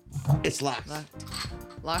 It's locked.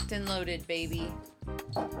 Locked and loaded, baby.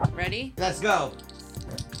 Ready? Let's go.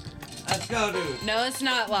 Let's go, dude. No, it's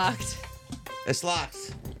not locked. It's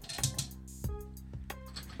locked.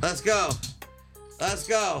 Let's go. Let's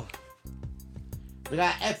go. We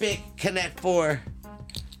got Epic Connect 4.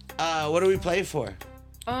 What do we play for?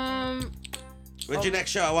 When's your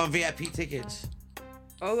next show? I want VIP tickets.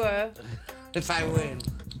 Okay. If I win.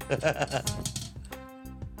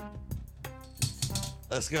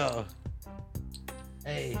 Let's go.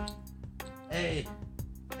 Hey.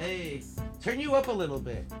 Turn you up a little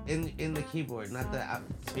bit in the keyboard, not the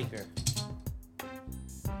speaker.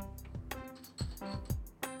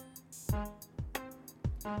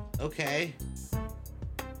 Okay.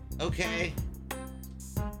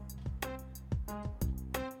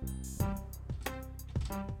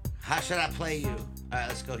 How should I play you? Alright,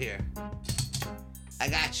 let's go here. I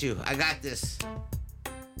got you. I got this.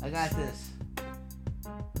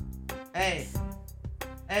 Hey.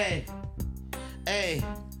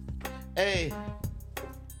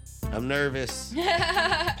 I'm nervous.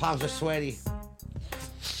 Palms are sweaty.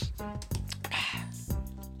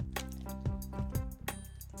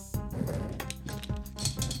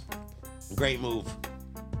 Great move.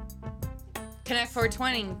 Connect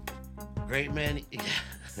 420. Great man.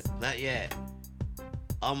 Not yet.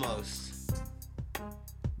 Almost.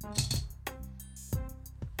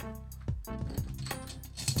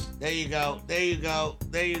 There you go.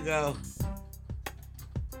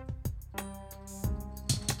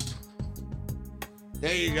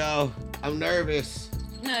 I'm nervous.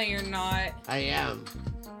 No, you're not. I am.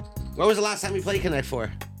 When was the last time you played Connect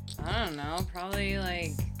 4? I don't know. Probably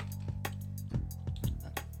like.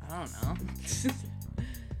 I don't know.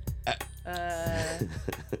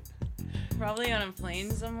 Probably on a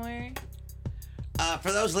plane somewhere.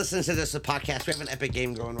 For those listening to this podcast, we have an epic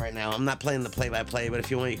game going right now. I'm not playing the play-by-play, but if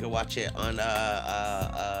you want, you can watch it on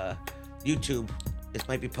YouTube. This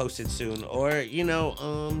might be posted soon. Or,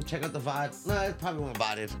 check out the VOD. No, it probably won't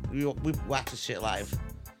VOD it. We watch this shit live.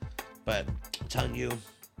 But I'm telling you,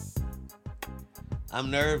 I'm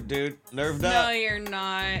nerved, dude. Nerved up. No, you're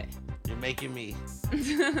not. You're making me.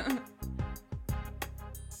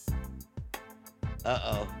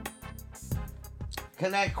 Uh-oh.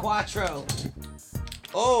 Connect Quattro.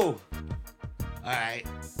 Oh! Alright.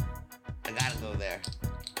 I gotta go there.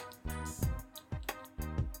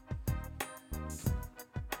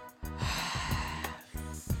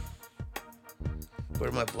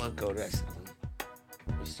 Where'd my blunt go? Let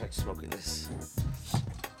me start smoking this.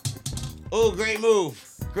 Oh, great move.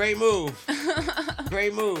 Great move.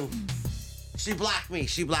 She blocked me.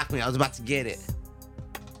 I was about to get it.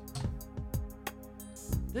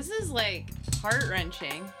 This is like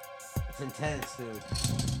heart-wrenching. It's intense, dude.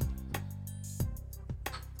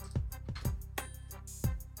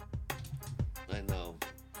 I know.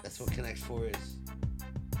 That's what Connect 4 is.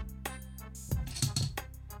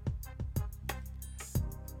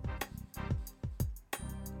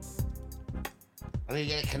 I need to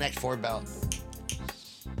get a Connect 4 belt.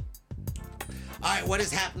 Alright, what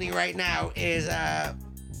is happening right now is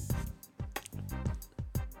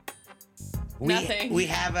Nothing. We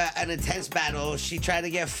have an intense battle. She tried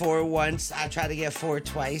to get 4 once. I tried to get 4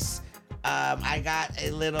 twice. I got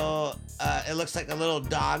a little, it looks like a little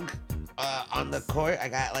dog on the court. I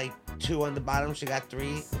got like 2 on the bottom. She got 3.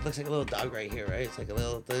 It looks like a little dog right here, right? It's like a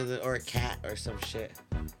little, or a cat or some shit.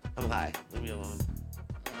 I'm high. Leave me alone.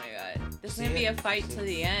 Oh my god. This is gonna be a fight to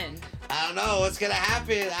the end. I don't know what's gonna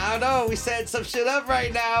happen. I don't know. We set some shit up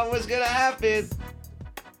right now. What's gonna happen?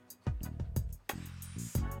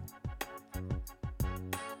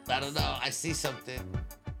 I don't know. I see something.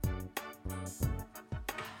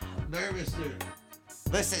 I'm nervous, dude.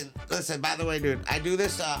 Listen. By the way, dude, I do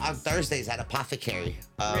this on Thursdays at Apothecary.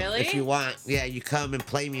 Really? If you want, yeah, you come and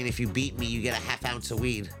play me, and if you beat me, you get a ½ ounce of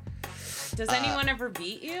weed. Does anyone ever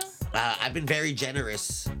beat you? I've been very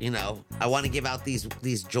generous. I want to give out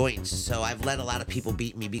these joints, so I've let a lot of people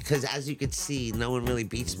beat me because, as you can see, no one really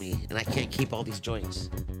beats me, and I can't keep all these joints.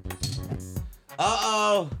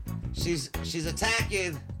 Uh-oh, she's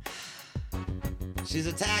attacking. She's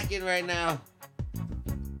attacking right now.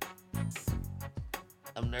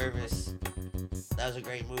 I'm nervous. That was a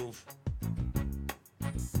great move.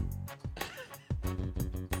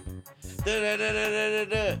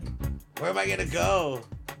 Where am I gonna go?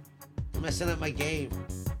 I'm messing up my game.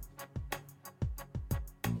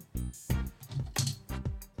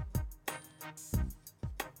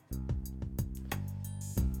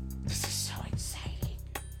 This is so exciting.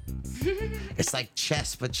 It's like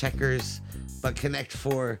chess, but checkers, but Connect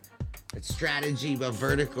 4. It's strategy, but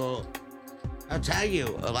vertical. I'll tell you,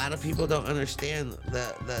 a lot of people don't understand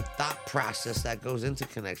the thought process that goes into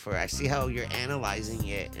Connect 4. I see how you're analyzing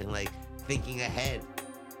it and like thinking ahead.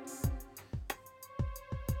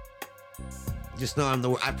 Just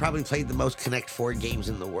know I probably played the most Connect 4 games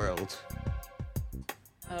in the world.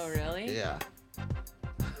 Oh, really? Yeah.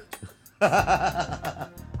 I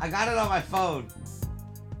got it on my phone.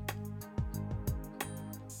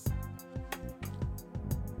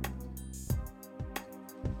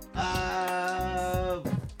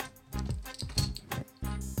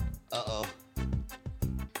 Uh-oh.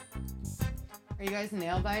 Are you guys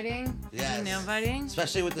nail biting? Yes. Is it nail biting?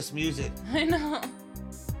 Especially with this music. I know.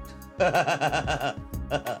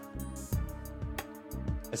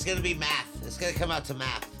 It's gonna be math. It's gonna come out to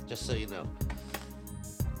math, just so you know.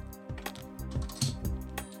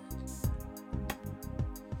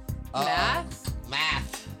 Math?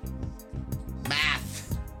 Math.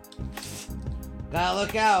 Math. Gotta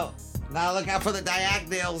look out. Gotta look out for the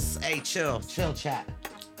diagonals. Hey, chill, chat.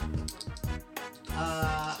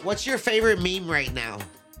 What's your favorite meme right now?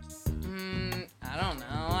 I don't know.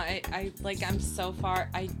 I'm so far.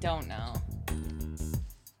 I don't know.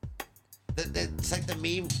 It's like the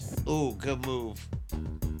meme. Ooh, good move.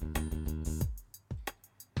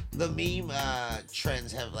 The meme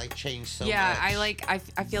trends have like changed so much. Yeah, I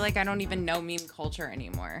feel like I don't even know meme culture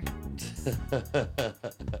anymore.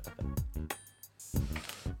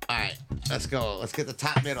 All right, let's go. Let's get the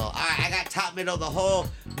top middle. All right, I got top middle. The whole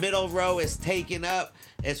middle row is taken up.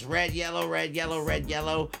 It's red, yellow, red, yellow, red,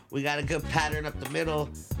 yellow. We got a good pattern up the middle.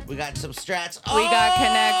 We got some strats. We got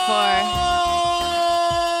Connect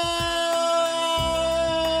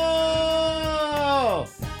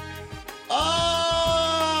 4.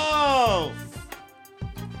 Oh!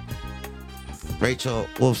 Rachel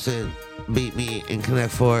Wolfson beat me in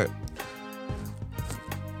Connect 4.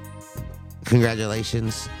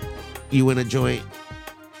 Congratulations. You win a joint.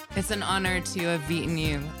 It's an honor to have beaten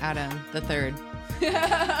you, Adam the Third.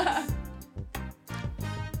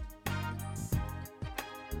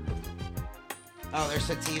 Oh, there's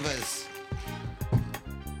sativas.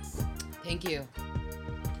 Thank you.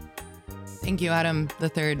 Thank you, Adam the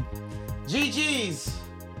Third. GG's.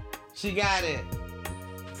 She got it.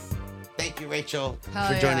 Thank you, Rachel,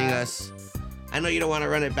 Hell for joining yeah. us. I know you don't want to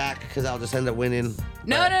run it back because I'll just end up winning.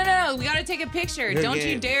 No. We gotta take a picture. Good Don't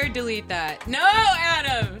game. you dare delete that. No,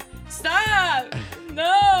 Adam. Stop.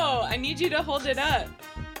 No. I need you to hold it up.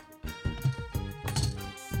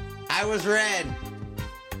 I was red.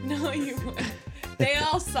 No, you won't. They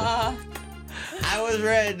all saw. I was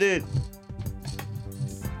red, dude.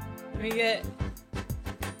 Let me get.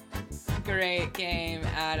 Great game,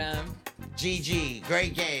 Adam. GG.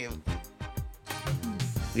 Great game.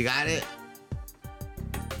 You got it?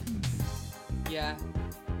 Yeah.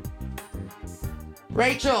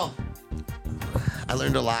 Rachel. I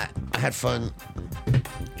learned a lot. I had fun.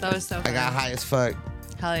 That was so fun. I got high as fuck.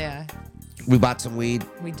 Hell yeah. We bought some weed.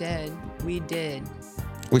 We did. We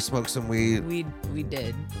smoked some weed. We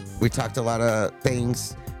did. We talked a lot of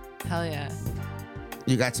things. Hell yeah.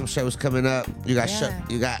 You got some shows coming up. You got Yeah.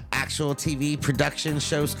 you got actual TV production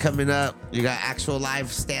shows coming up. You got actual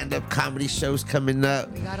live stand-up comedy shows coming up.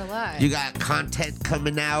 We got a lot. You got content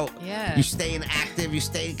coming out. Yeah. You staying active. You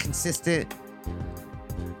staying consistent.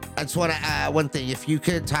 I just want to one thing. If you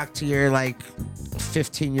could talk to your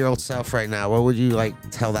 15-year-old self right now, what would you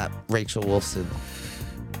tell that Rachel Wolfson?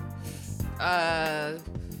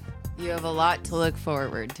 You have a lot to look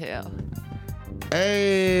forward to.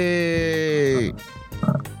 Hey.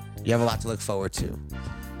 You have a lot to look forward to.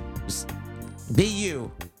 Just be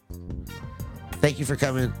you. Thank you for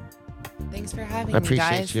coming. Thanks for having I me, appreciate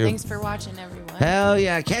guys. you. Thanks for watching, everyone. Hell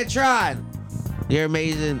yeah. Kentron. You're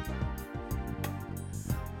amazing.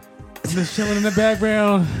 Just chilling in the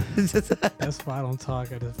background. That's why I don't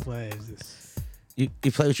talk. I just play. It's just You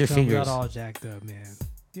play with your got fingers. all jacked up, man.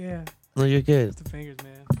 Yeah, No, you're good. it's the fingers,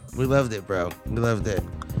 man. We loved it, bro. We loved it.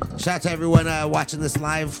 Shout out to everyone watching this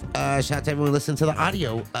live. Shout out to everyone listening to the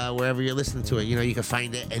audio wherever you're listening to it. You know, you can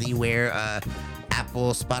find it anywhere.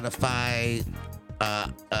 Apple, Spotify,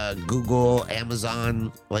 Google,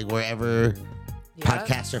 Amazon, wherever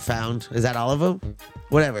podcasts are found. Is that all of them?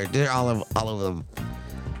 Whatever. They're all of them.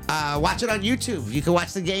 Watch it on YouTube. You can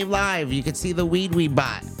watch the game live. You can see the weed we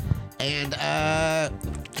bought. And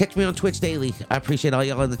catch me on Twitch daily. I appreciate all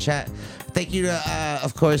y'all in the chat. Thank you to,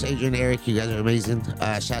 of course, Adrian and Eric. You guys are amazing.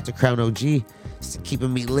 Shout out to Crown OG.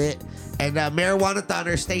 Keeping me lit. And Marijuana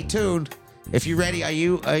Thunder, stay tuned. If you're ready, are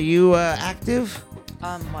you active?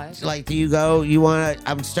 What? Like, do you go? You want to?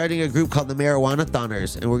 I'm starting a group called the Marijuana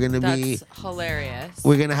Thonners, and we're gonna be. That's hilarious.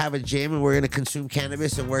 We're gonna have a gym, and we're gonna consume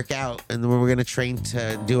cannabis and work out, and then we're gonna train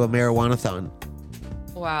to do a marijuana-thon.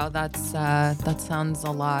 Wow, that sounds a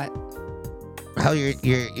lot. How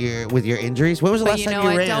you're with your injuries? When was the But last you time know you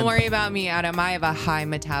what? ran? Don't worry about me, Adam. I have a high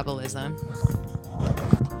metabolism.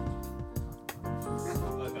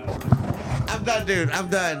 I'm done, dude. I'm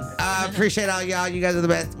done. Appreciate all y'all. You guys are the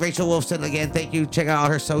best. Rachel Wolfson, again, thank you. Check out all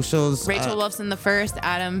her socials. Rachel Wolfson the first,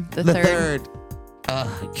 Adam the third.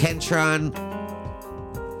 Kentron,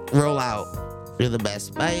 roll out. You're the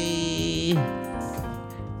best. Bye.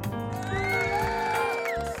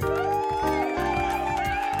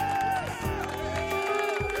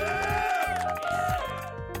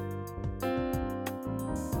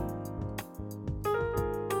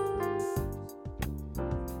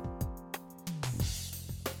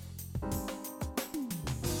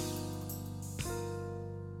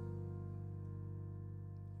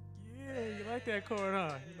 You like that chord,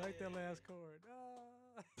 huh? You like that last chord.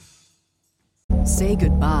 Say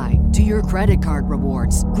goodbye to your credit card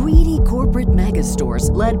rewards. Greedy corporate mega stores,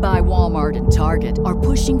 led by Walmart and Target, are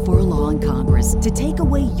pushing for a law in Congress to take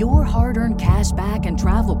away your hard-earned cash back and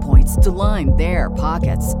travel points to line their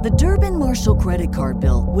pockets. The Durbin-Marshall credit card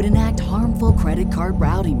bill would enact harmful credit card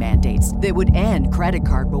routing mandates that would end credit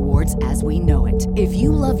card rewards as we know it. If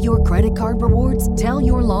you love your credit card rewards, tell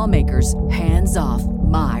your lawmakers, hands off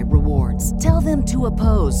my rewards. Tell them to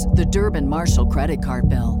oppose the Durbin-Marshall credit card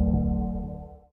bill.